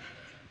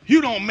 You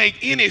don't make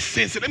any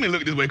sense. Let me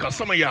look this way, because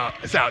some of y'all,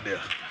 it's out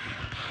there.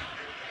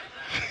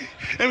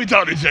 Let me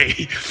talk to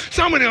Jay.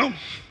 Some of them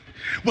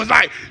was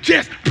like,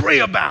 just pray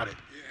about it,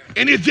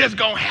 and it's just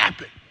going to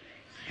happen.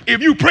 If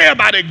you pray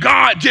about it,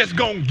 God just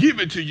gonna give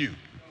it to you.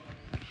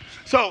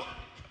 So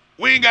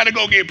we ain't got to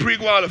go get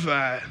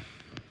pre-qualified.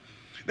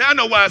 Now I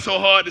know why it's so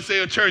hard to say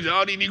a church.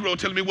 All these Negroes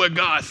telling me what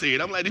God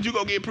said. I'm like, did you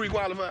go get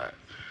pre-qualified?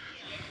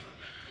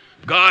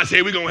 God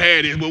said we're gonna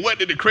have this, but what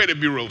did the credit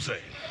bureau say?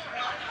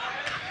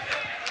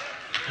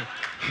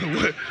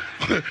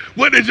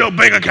 What did your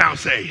bank account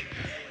say?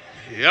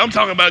 Yeah, I'm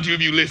talking about you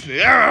if you listening.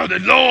 Oh, the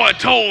Lord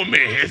told me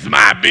it's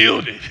my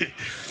building.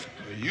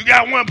 You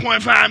got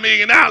 $1.5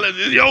 million,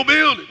 it's your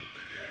building.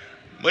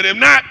 But if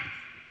not,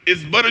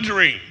 it's but a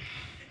dream.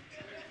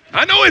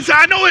 I know it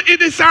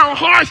sounds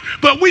harsh,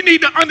 but we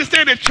need to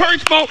understand that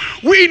church folk,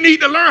 we need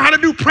to learn how to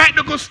do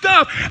practical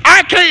stuff.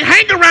 I can't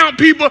hang around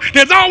people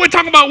that's always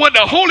talking about what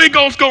the Holy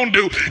Ghost gonna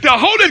do. The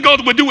Holy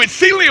Ghost will do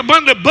exceedingly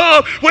abundantly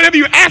above whatever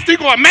you ask,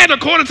 think, or imagine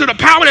according to the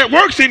power that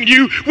works in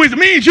you, which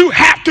means you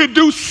have to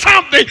do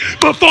something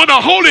before the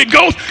Holy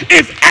Ghost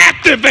is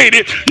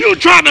activated. You're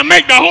trying to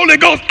make the Holy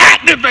Ghost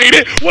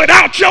activated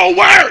without your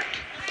work.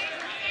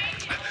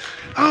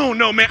 I don't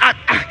know, man.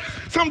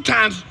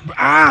 Sometimes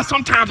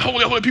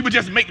holy people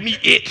just make me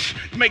itch.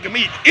 Making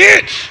me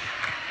itch.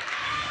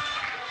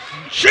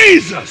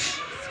 Jesus.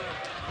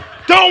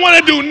 Don't want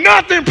to do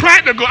nothing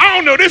practical. I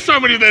don't know, this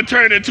somebody that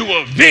turned into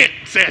a vent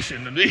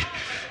session to me.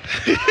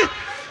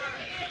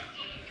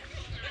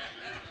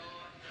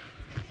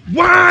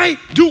 Why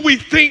do we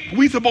think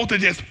we're supposed to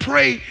just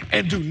pray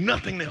and do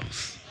nothing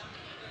else?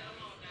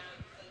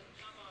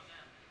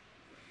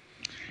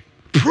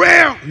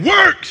 Prayer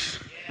works,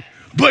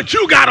 but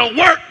you got to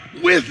work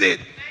with it.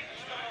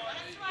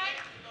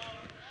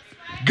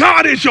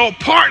 God is your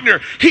partner.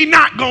 He's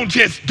not going to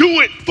just do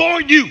it for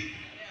you.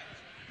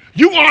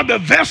 You are the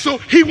vessel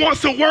he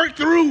wants to work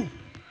through.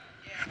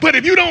 But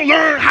if you don't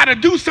learn how to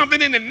do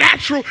something in the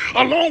natural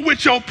along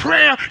with your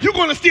prayer, you're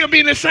going to still be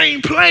in the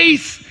same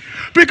place.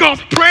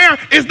 Because prayer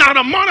is not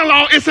a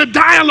monologue, it's a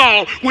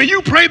dialogue. When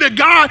you pray to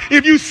God,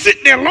 if you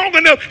sit there long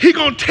enough, he's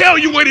going to tell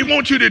you what he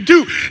wants you to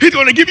do. He's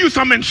going to give you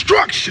some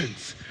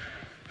instructions.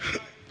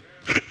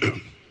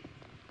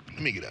 Let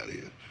me get out of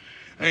here.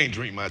 I ain't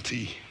drink my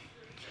tea.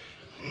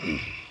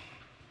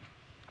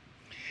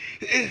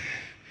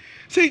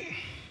 See,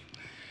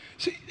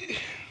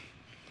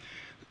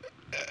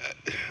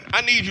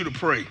 I need you to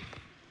pray,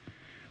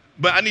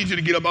 but I need you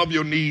to get up off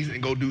your knees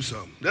and go do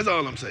something. That's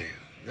all I'm saying.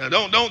 Now,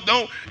 don't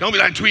be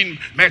like tweeting.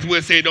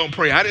 Maxwell said don't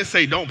pray. I didn't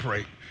say don't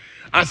pray.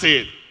 I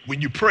said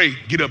when you pray,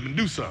 get up and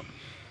do something.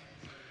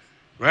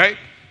 Right?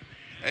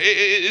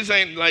 This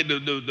ain't like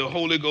the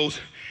Holy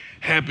Ghost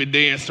happy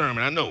dance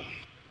sermon. I know,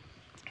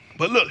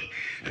 but look,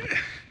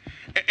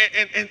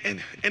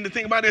 and the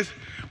thing about it is,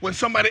 when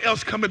somebody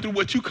else coming through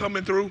what you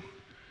coming through,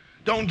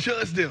 don't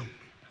judge them.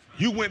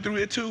 You went through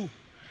it too.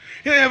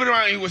 You know, have it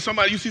around you when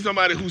you see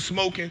somebody who's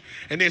smoking,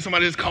 and then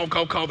somebody just cough,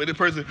 and the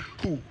person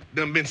who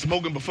done been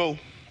smoking before.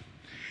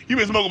 You've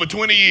been smoking for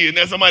 20 years, and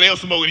there's somebody else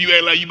smoking, you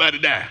act like you about to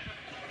die.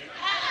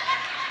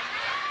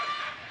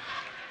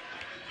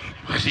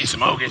 She's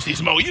smoking.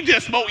 You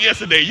just smoked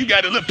yesterday. You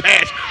got a little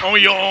patch on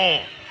your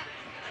arm.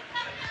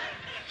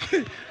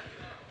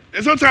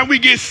 And sometimes we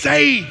get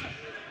saved.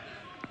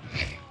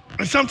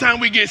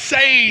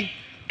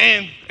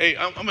 And hey,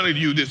 I'm going to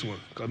use this one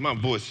because my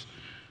voice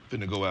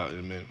finna go out in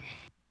a minute.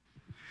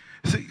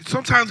 See,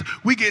 sometimes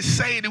we get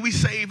saved and we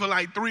save for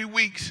like 3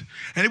 weeks,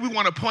 and then we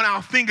want to point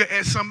our finger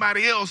at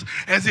somebody else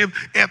as if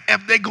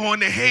they're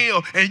going to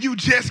hell and you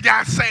just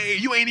got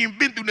saved. You ain't even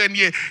been through nothing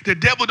yet. The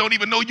devil don't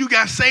even know you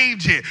got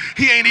saved yet.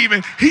 He ain't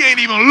even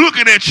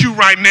looking at you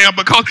right now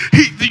because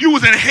you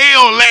was in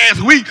hell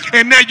last week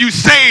and now you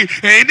saved.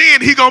 And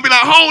then he gonna be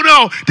like, hold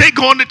on, they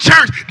going to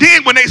church.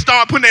 Then when they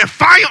start putting that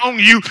fire on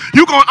you,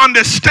 you gonna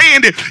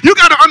understand it. You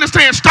gotta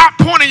understand. Stop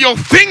pointing your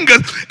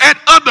fingers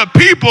at other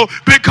people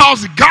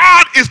because God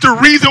is the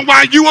reason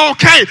why you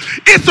okay.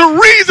 It's the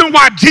reason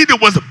why Jesus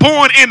was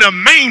born in a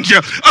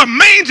manger. A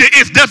manger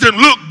doesn't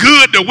look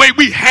good the way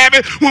we have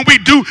it when we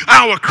do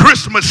our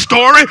Christmas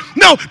story.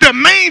 No, the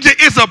manger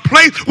is a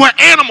place where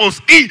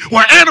animals eat,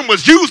 where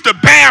animals use the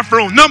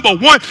bathroom, number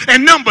one.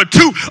 And number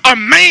two, a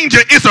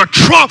manger is a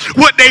trough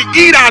what they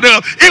eat out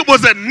of. It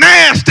was a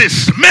nasty,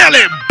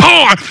 smelly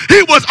barn.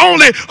 He was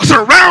only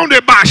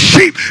surrounded by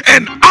sheep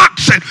and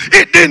oxen.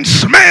 It didn't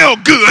smell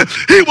good.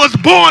 He was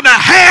born a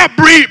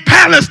half-breed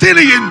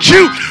Palestinian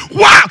Jew.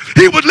 Wow,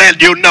 he would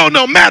let you know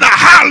no matter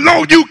how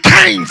low you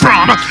came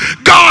from,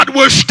 God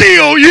will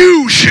still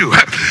use you.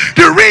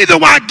 The reason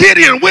why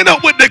Gideon went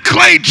up with the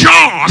clay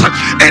jars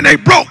and they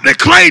broke the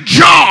clay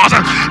jars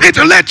is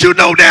to let you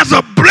know there's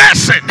a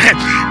blessing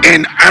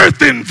in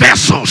earthen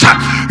vessels.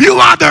 You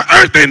are the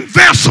earthen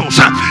vessels.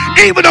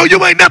 Even though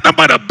you ain't nothing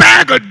but a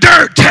bag of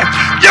dirt,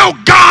 your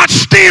God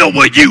still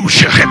will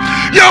use you.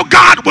 Your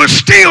God will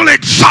still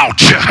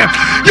exalt you.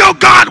 Your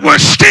God will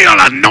still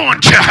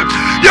anoint you.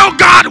 Your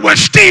God will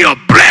still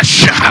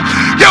bless you.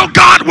 Your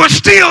God will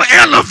still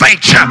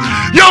elevate you.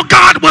 Your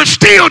God will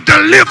still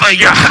deliver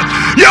you.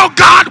 Your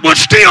God will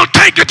still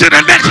take you to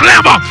the next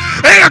level.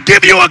 He'll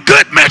give you a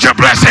good measure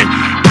blessing.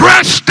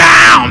 Press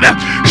down,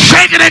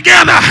 shake it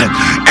together,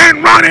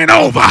 and run it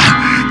over.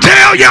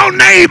 Tell your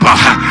neighbor,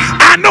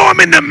 I know I'm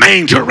in the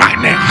manger right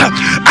now.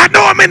 I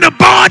know I'm in the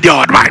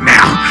barnyard right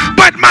now.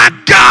 But my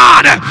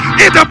God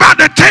is about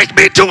to take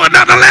me to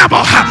another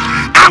level.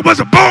 I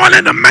was born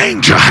in the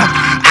manger.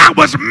 I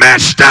was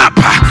messed up,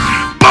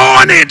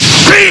 born in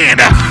sin.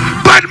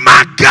 But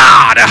my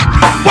God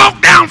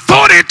walked down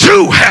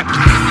 42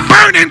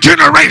 burning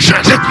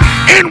generations,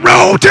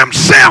 enrolled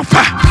himself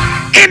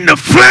in the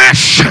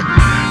flesh,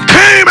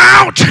 came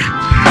out,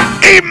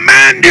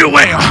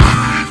 Emmanuel,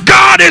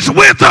 God is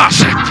with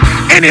us.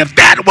 And if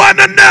that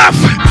wasn't enough,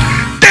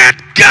 that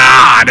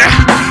God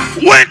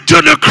went to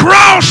the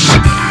cross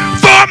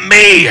for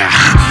me,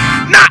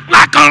 not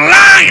like a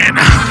lion,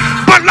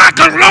 but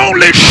like a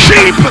lonely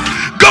sheep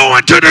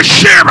going to the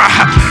shearer.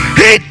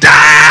 He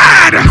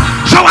died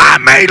so I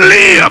may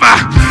live.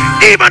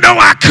 Even though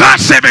I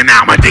cuss every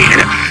now and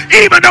then,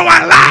 even though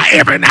I lie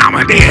every now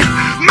and then,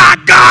 my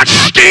God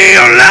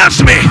still loves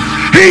me.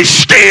 He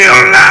still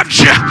loves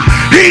you.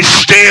 He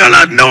still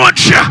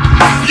anoints you.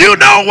 You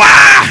know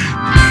why?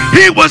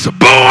 He was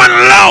born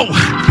low.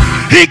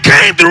 He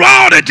came through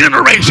all the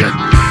generations.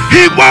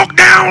 He walked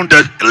down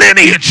the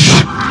lineage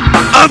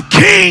of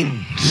kings.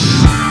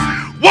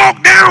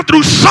 Walked down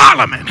through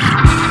Solomon.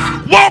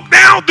 Walked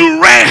down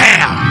through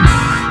Rahab,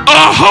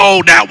 a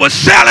hoe that was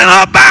selling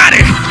her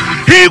body.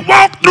 He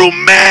walked through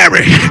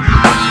Mary,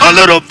 a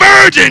little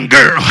virgin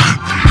girl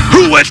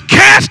who was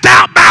cast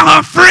out by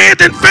her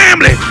friends and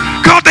family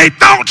because they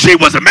thought she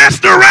was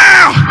messed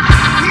around.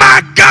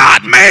 My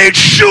God made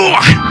sure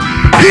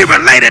he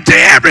related to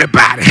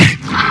everybody.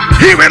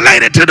 He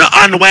related to the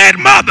unwed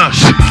mothers.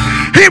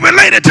 He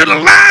related to the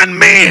lying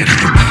men.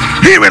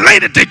 He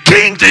related to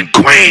kings and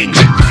queens.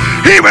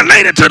 He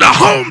related to the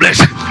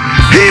homeless.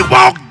 He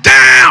walked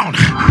down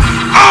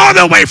all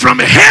the way from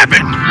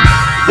heaven.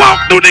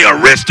 Walked through the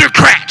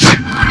aristocrats.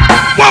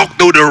 Walked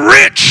through the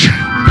rich.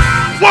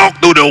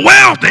 Walked through the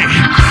wealthy.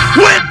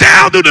 Went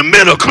down through the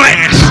middle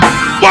class.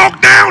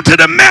 Walked down to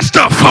the messed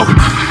up folk.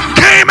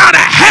 Came out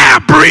a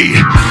half-breed.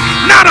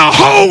 Not a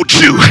whole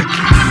Jew.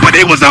 But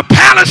he was a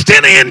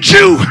Palestinian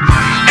Jew.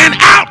 An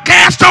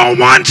outcast on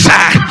one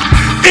side.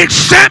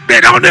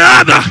 Accepted on the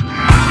other.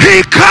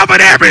 He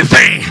covered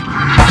everything.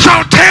 So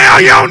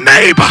tell your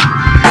neighbor,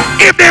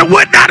 if there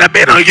would not have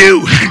been a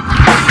you,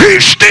 he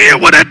still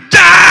would have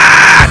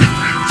died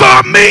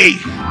for me.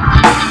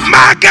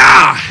 My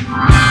God,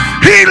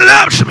 he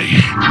loves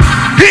me.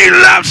 He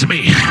loves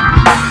me.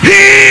 He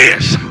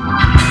is.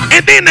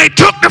 And then they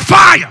took the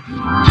fire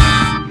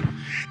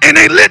and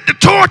they lit the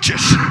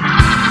torches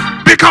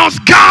because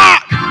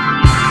God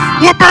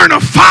will burn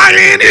a fire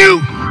in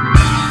you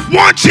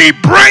once he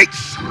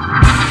breaks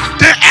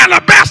the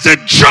alabaster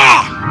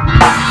jar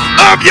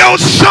of your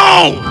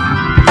soul,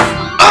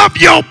 of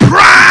your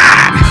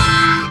pride,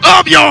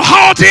 of your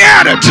haughty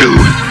attitude.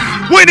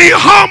 When he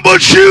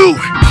humbles you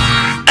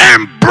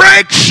and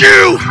breaks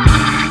you,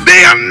 the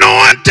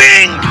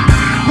anointing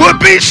will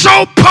be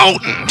so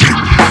potent.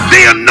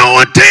 The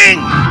anointing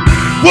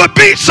will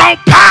be so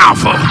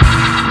powerful.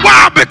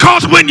 Why?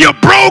 Because when you're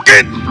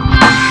broken,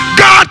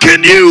 God can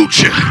use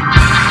you.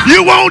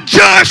 You won't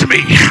judge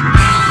me.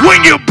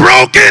 When you're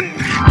broken,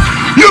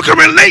 you can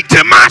relate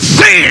to my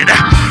sin.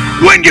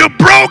 When you're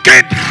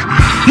broken,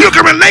 you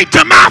can relate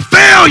to my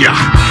failure.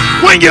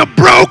 When you're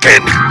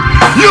broken,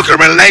 you can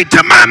relate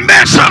to my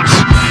mess ups.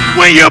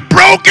 When you're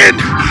broken,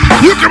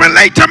 you can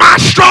relate to my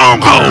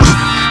strongholds.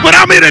 But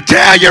I'm here to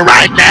tell you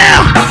right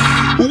now,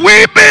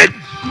 weeping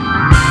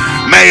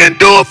may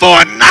endure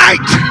for a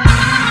night,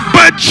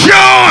 but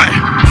joy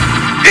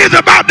is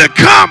about to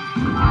come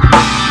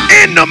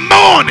in the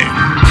morning.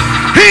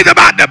 He's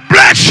about to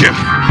bless you.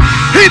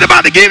 He's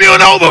about to give you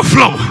an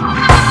overflow.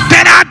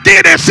 That idea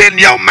that's in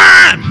your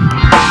mind,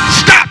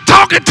 stop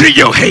talking to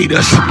your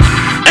haters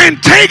and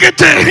take it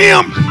to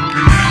him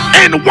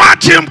and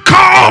watch him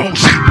cause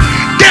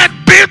that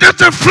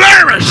business to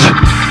flourish.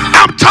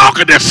 I'm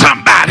talking to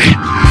somebody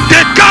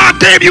that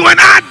God gave you an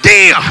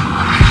idea,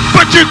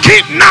 but you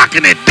keep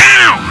knocking it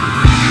down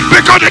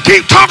because you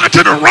keep talking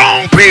to the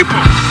wrong people.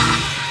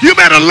 You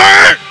better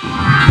learn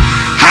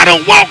how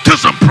to walk to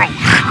some pro,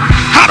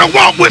 how to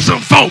walk with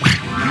some folk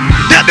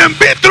that done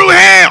been through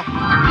hell.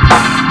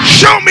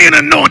 Show me an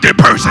anointed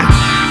person.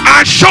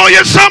 I show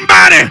you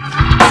somebody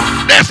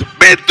that's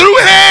been through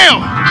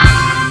hell.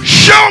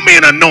 Show me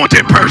an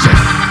anointed person.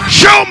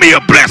 Show me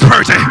a blessed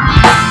person.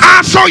 I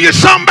show you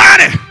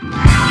somebody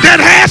that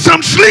has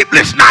some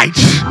sleepless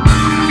nights.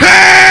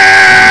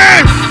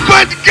 Hey,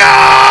 but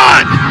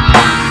God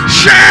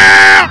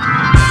shall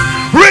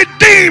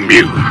redeem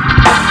you.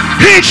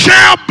 He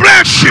shall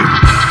bless you.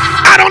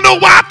 I don't know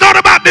why I thought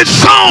about this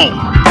song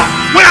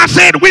when I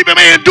said weeping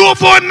may endure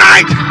for a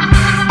night.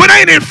 But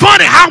ain't it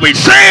funny how we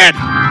said,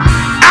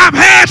 I've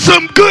had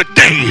some good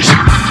days.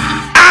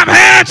 I've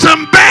had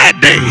some bad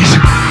days.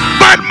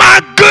 But my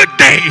good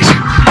days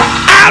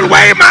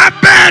outweigh my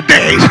bad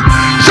days.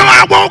 So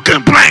I won't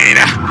complain.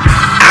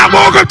 I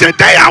woke up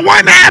today, I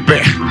wasn't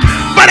happy.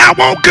 But I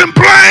won't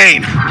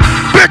complain.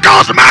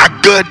 Because my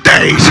good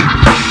days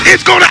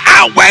is going to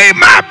outweigh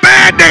my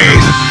bad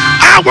days.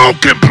 I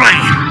won't complain.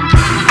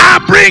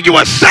 I bring you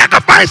a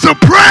sacrifice of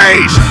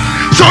praise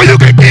so you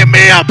can give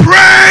me a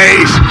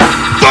praise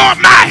for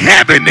my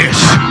heaviness.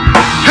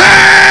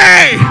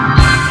 Hey,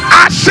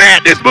 I said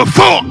this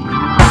before,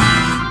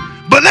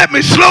 but let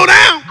me slow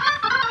down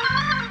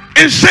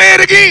and say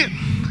it again.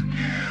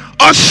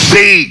 A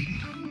seed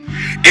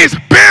is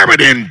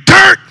buried in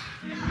dirt,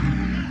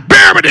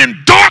 buried in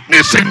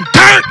darkness and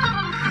dirt,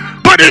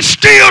 but it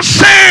still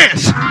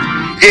says,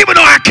 even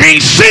though I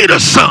can't see the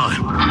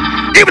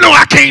sun, Even though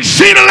I can't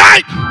see the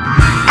light,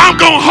 I'm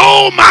going to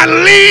hold my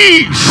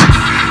leaves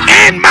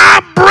and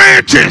my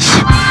branches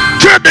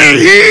to the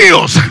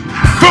hills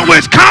from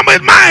which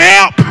cometh my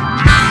help.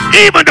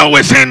 Even though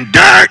it's in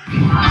dirt,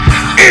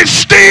 it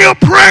still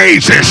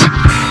praises.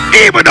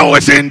 Even though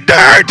it's in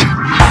dirt,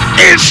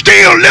 it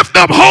still lift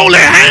up holy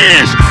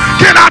hands.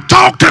 Can I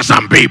talk to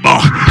some people?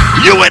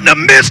 You in the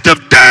midst of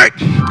dirt,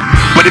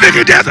 but if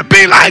you just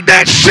be like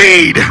that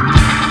seed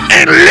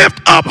and lift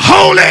up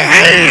holy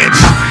hands,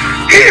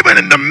 even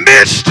in the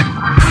midst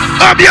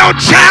of your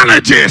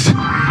challenges,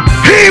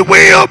 he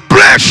will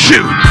bless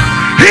you.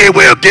 He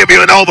will give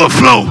you an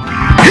overflow.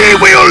 He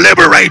will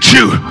liberate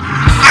you.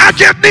 I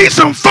just need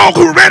some folk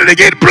who are ready to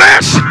get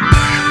blessed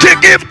to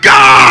give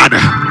God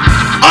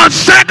a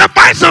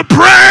sacrifice of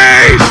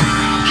praise.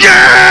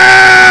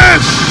 Yes!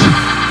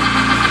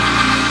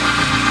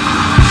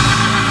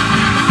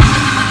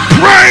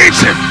 Praise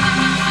him.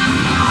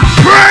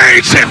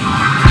 Praise him.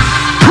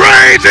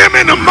 Praise him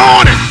in the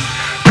morning.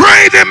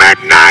 Praise him at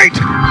night.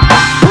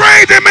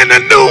 Praise him in the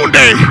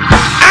noonday.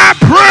 I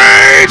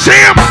praise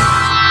him.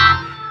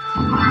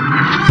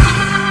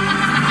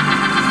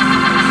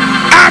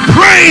 I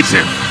praise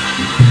him.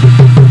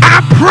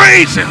 I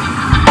praise him.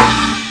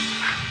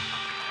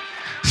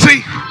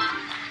 See,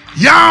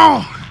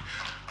 y'all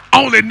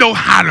only know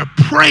how to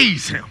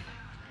praise him.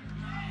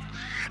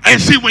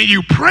 And see, when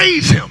you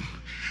praise him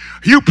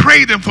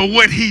for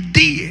what he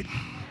did.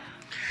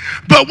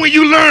 But when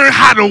you learn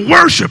how to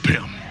worship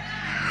him,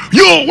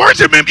 you'll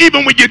worship him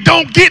even when you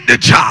don't get the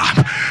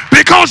job.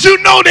 Because you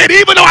know that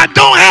even though I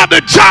don't have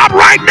the job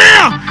right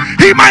now,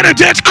 he might have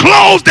just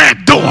closed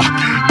that door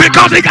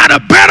because he got a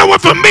better one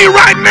for me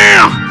right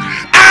now.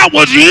 I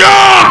was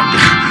young,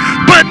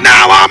 but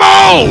now I'm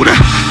old,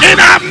 and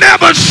I've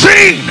never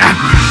seen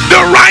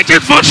the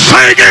righteous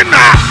forsaken,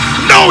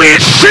 nor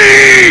his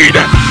seed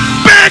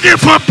begging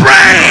for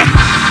bread.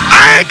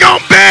 I ain't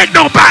gonna beg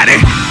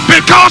nobody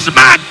because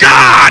my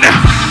God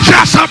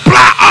shall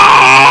supply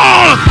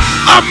all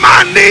of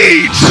my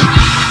needs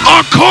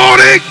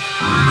according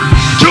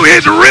to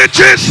his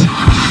riches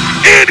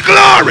in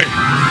glory.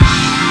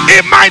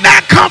 It might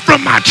not come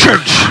from my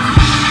church.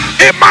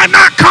 It might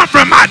not come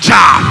from my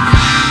job.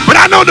 But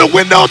I know the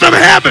windows of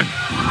heaven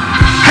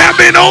have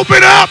been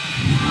opened up,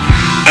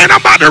 and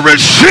I'm about to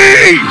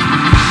receive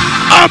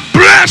a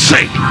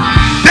blessing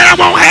that I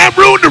won't have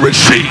room to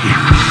receive.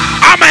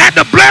 I'm going to have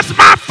to bless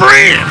my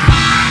friend.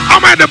 I'm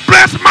going to have to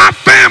bless my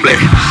family.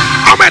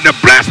 I'm going to have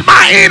to bless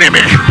my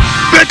enemy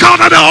because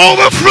of the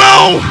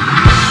overflow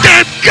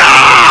that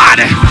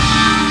God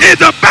is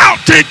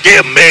about to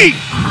give me.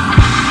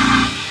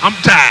 I'm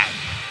tired.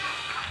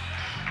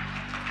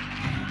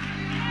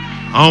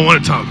 I don't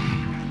want to talk.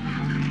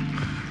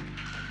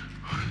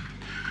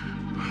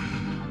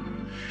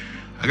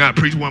 I got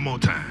to preach one more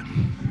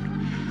time.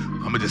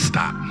 I'm going to just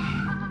stop.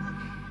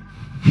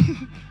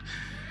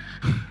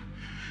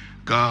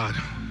 God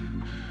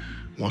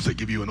wants to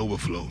give you an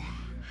overflow.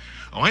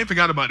 Oh, I ain't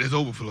forgot about this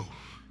overflow.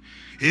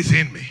 It's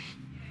in me.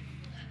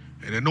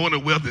 And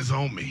anointed wealth is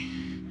on me.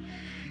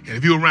 And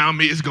if you're around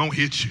me, it's going to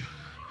hit you.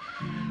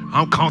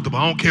 I'm comfortable.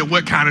 I don't care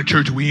what kind of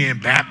church we in,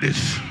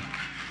 Baptist.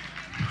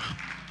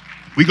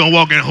 We're going to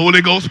walk in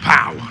Holy Ghost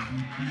power.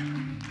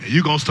 And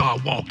you're going to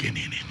start walking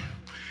in it.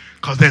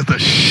 Because there's a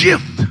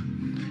shift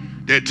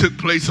that took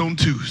place on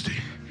Tuesday.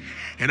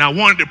 And I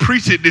wanted to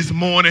preach it this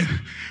morning,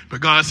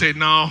 but God said,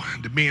 no,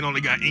 the men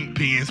only got ink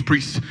pens.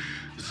 Preach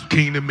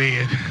kingdom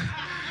men.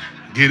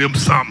 Get them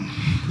something.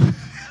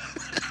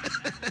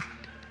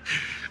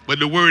 But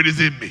the word is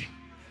in me.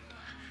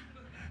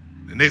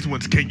 The next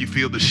one's, can you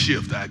feel the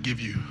shift I give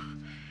you?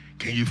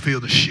 Can you feel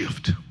the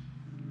shift?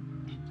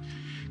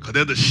 Because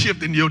there's a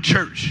shift in your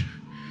church.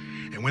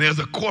 And when there's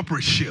a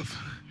corporate shift,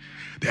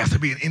 there has to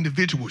be an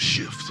individual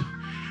shift.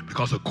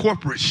 Because a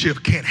corporate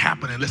shift can't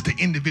happen unless the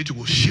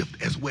individual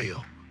shift as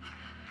well.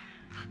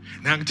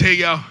 Now I can tell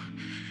y'all,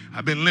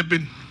 I've been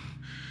limping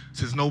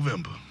since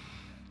November.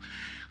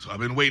 So I've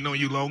been waiting on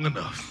you long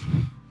enough.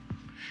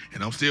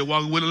 And I'm still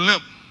walking with a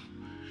limp.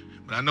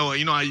 But I know,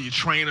 you know how you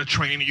train a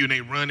trainer, you and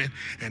they running,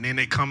 and then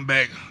they come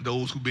back,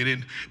 those who've been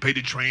in, paid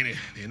the training,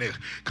 and they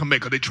come back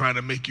because they're trying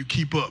to make you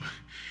keep up.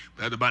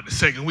 But after about the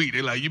second week,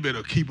 they're like, you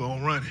better keep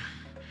on running.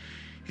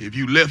 If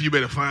you left, you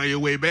better find your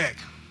way back.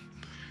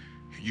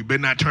 You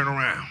better not turn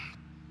around.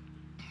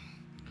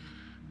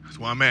 That's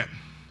where I'm at.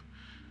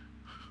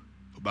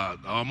 For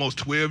about almost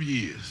 12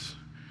 years,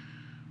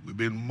 we've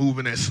been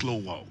moving that slow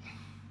walk.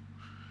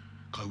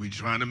 Because we're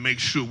trying to make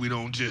sure we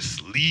don't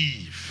just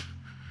leave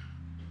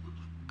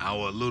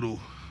our little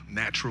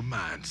natural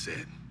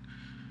mindset.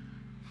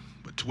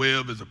 But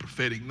 12 is a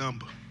prophetic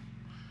number.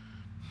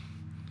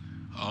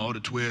 All the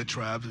 12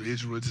 tribes of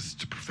Israel is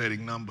a prophetic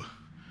number.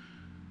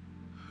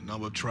 The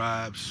number of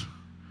tribes,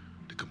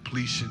 the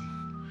completion.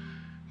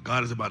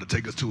 God is about to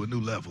take us to a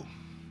new level.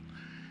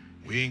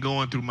 We ain't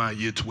going through my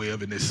year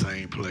 12 in this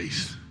same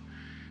place.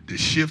 The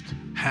shift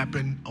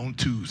happened on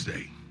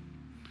Tuesday,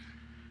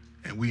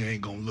 and we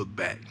ain't going to look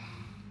back.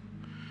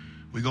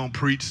 We're going to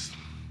preach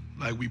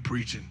like we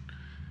preaching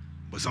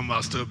But some of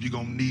our stuff, you're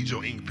going to need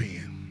your ink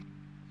pen.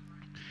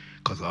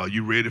 Because are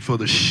you ready for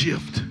the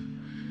shift?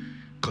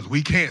 Because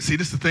we can't. See,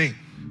 this is the thing.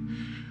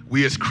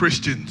 We as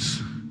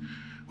Christians,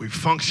 we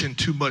function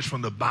too much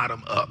from the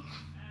bottom up.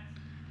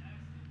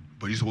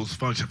 But you're supposed to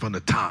function from the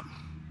top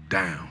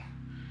down.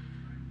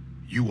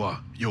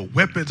 Your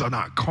weapons are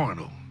not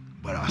carnal,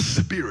 but are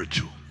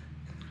spiritual.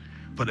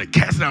 For the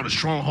casting out of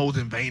strongholds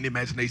and vain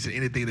imagination,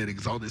 anything that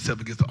exalts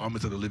itself against the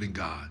armies of the living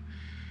God.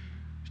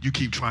 You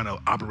keep trying to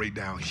operate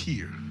down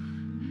here,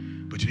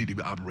 but you need to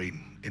be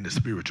operating in the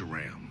spiritual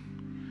realm.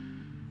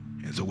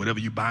 And so whatever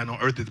you bind on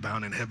earth is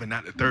bound in heaven,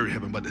 not the third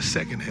heaven, but the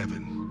second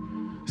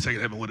heaven.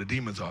 Second heaven where the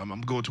demons are.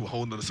 I'm going to a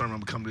whole nother sermon. I'm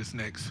going to come to this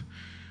next.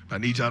 But I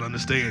need y'all to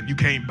understand, you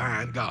can't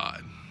bind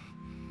God.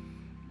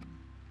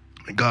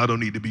 And God don't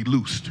need to be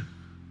loosed.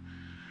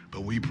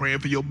 But when you're praying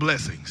for your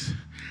blessings,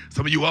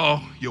 some of you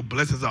all, your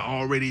blessings are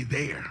already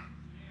there.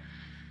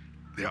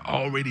 They're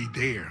already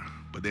there,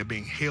 but they're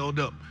being held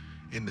up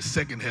in the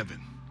second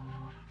heaven.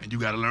 And you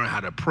got to learn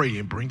how to pray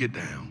and bring it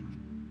down.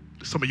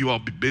 Some of you all,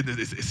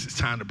 business, it's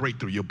time to break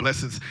through. Your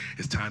blessings,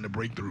 it's time to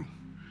break through.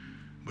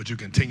 But you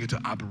continue to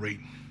operate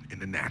in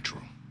the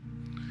natural.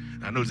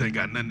 And I know this ain't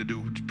got nothing to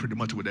do pretty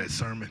much with that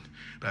sermon,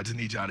 but I just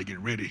need y'all to get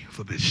ready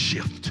for this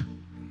shift.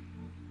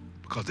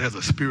 Because there's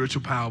a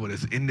spiritual power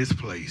that's in this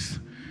place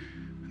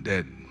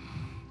that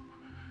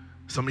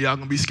some of y'all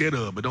gonna be scared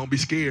of, but don't be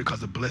scared because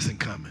the blessing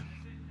coming.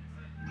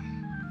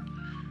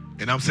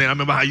 And I'm saying, I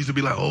remember how I used to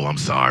be like, oh, I'm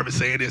sorry for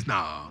saying this. No,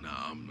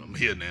 I'm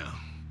here now.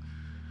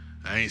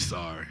 I ain't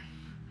sorry.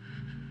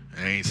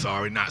 I ain't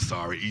sorry, not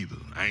sorry either.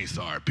 I ain't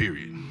sorry,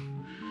 period.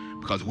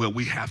 Because where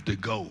we have to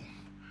go,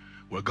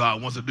 where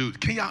God wants to do,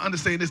 can y'all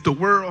understand this? The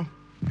world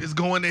is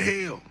going to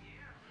hell.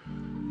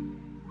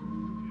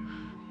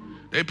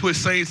 They push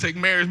same-sex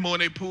marriage more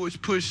than they push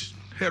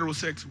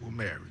heterosexual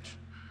marriage.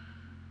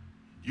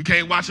 You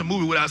can't watch a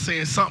movie without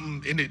saying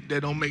something in it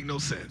that don't make no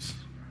sense.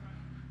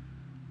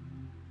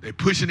 They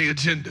pushing the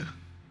agenda.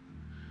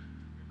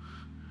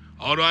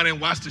 Although I didn't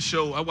watch the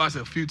show, I watched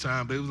it a few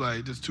times, but it was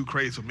like just too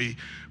crazy for me.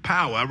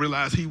 Power, I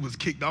realized he was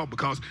kicked off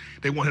because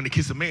they want him to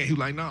kiss a man. He was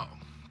like, no.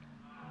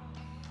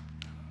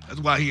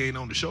 That's why he ain't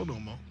on the show no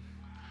more.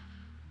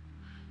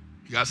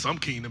 He got some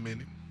kingdom in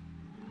him.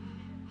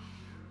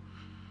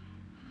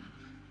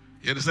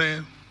 You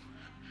understand?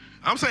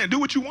 I'm saying do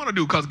what you want to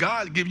do because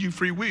God gives you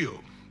free will.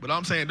 But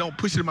I'm saying don't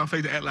push it in my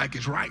face and act like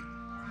it's right.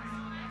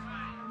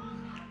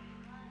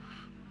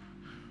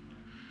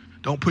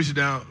 Don't push it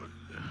down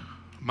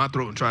my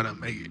throat and try to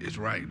make it's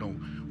right.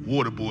 Don't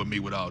waterboard me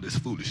with all this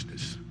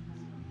foolishness.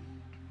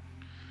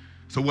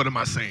 So what am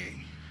I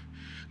saying?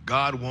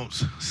 God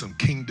wants some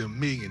kingdom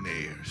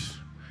millionaires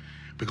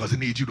because he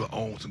needs you to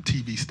own some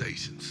TV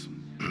stations.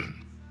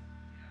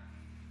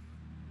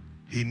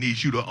 He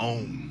needs you to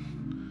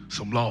own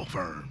some law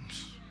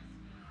firms.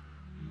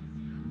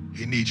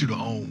 He needs you to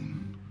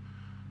own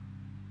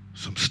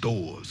some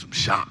stores, some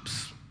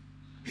shops.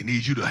 He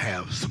needs you to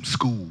have some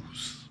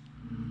schools.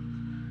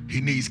 He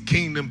needs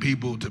kingdom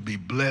people to be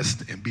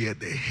blessed and be at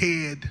the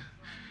head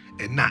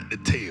and not the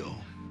tail,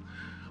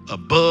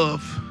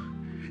 above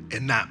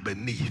and not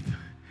beneath,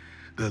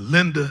 the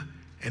lender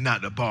and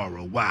not the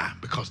borrower. Why?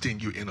 Because then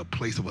you're in a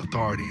place of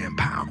authority and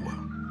power.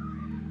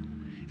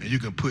 And you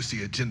can push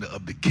the agenda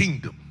of the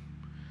kingdom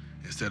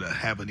instead of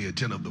having the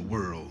agenda of the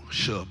world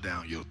shoved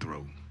down your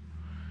throat.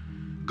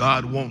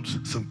 God wants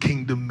some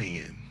kingdom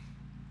men,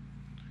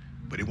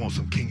 but he wants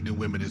some kingdom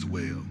women as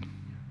well.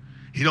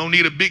 He don't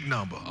need a big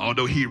number,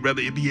 although he'd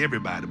rather it be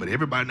everybody, but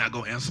everybody not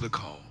going to answer the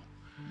call.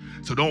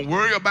 So don't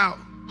worry about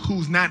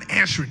who's not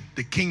answering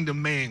the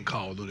kingdom man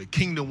call or the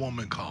kingdom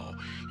woman call.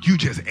 You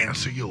just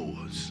answer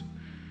yours.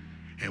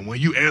 And when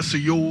you answer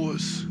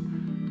yours,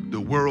 the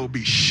world will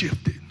be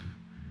shifted.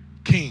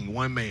 King,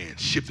 one man,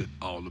 shifted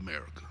all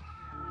America.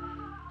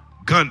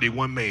 Gandhi,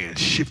 one man,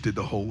 shifted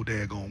the whole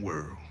daggone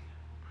world.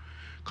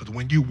 Because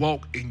when you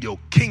walk in your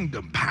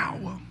kingdom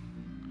power,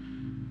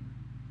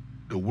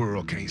 the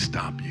world can't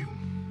stop you.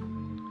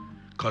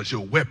 Because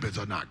your weapons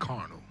are not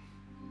carnal.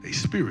 They're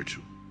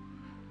spiritual.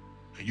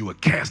 And you will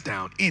cast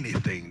down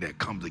anything that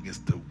comes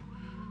against the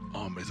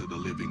armies of the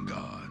living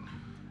God.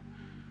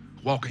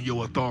 Walk in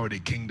your authority,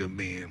 kingdom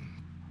men.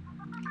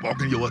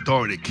 Walk in your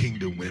authority,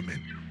 kingdom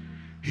women.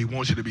 He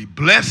wants you to be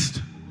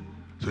blessed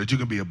so that you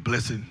can be a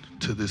blessing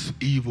to this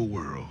evil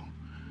world.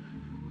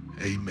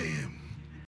 Amen.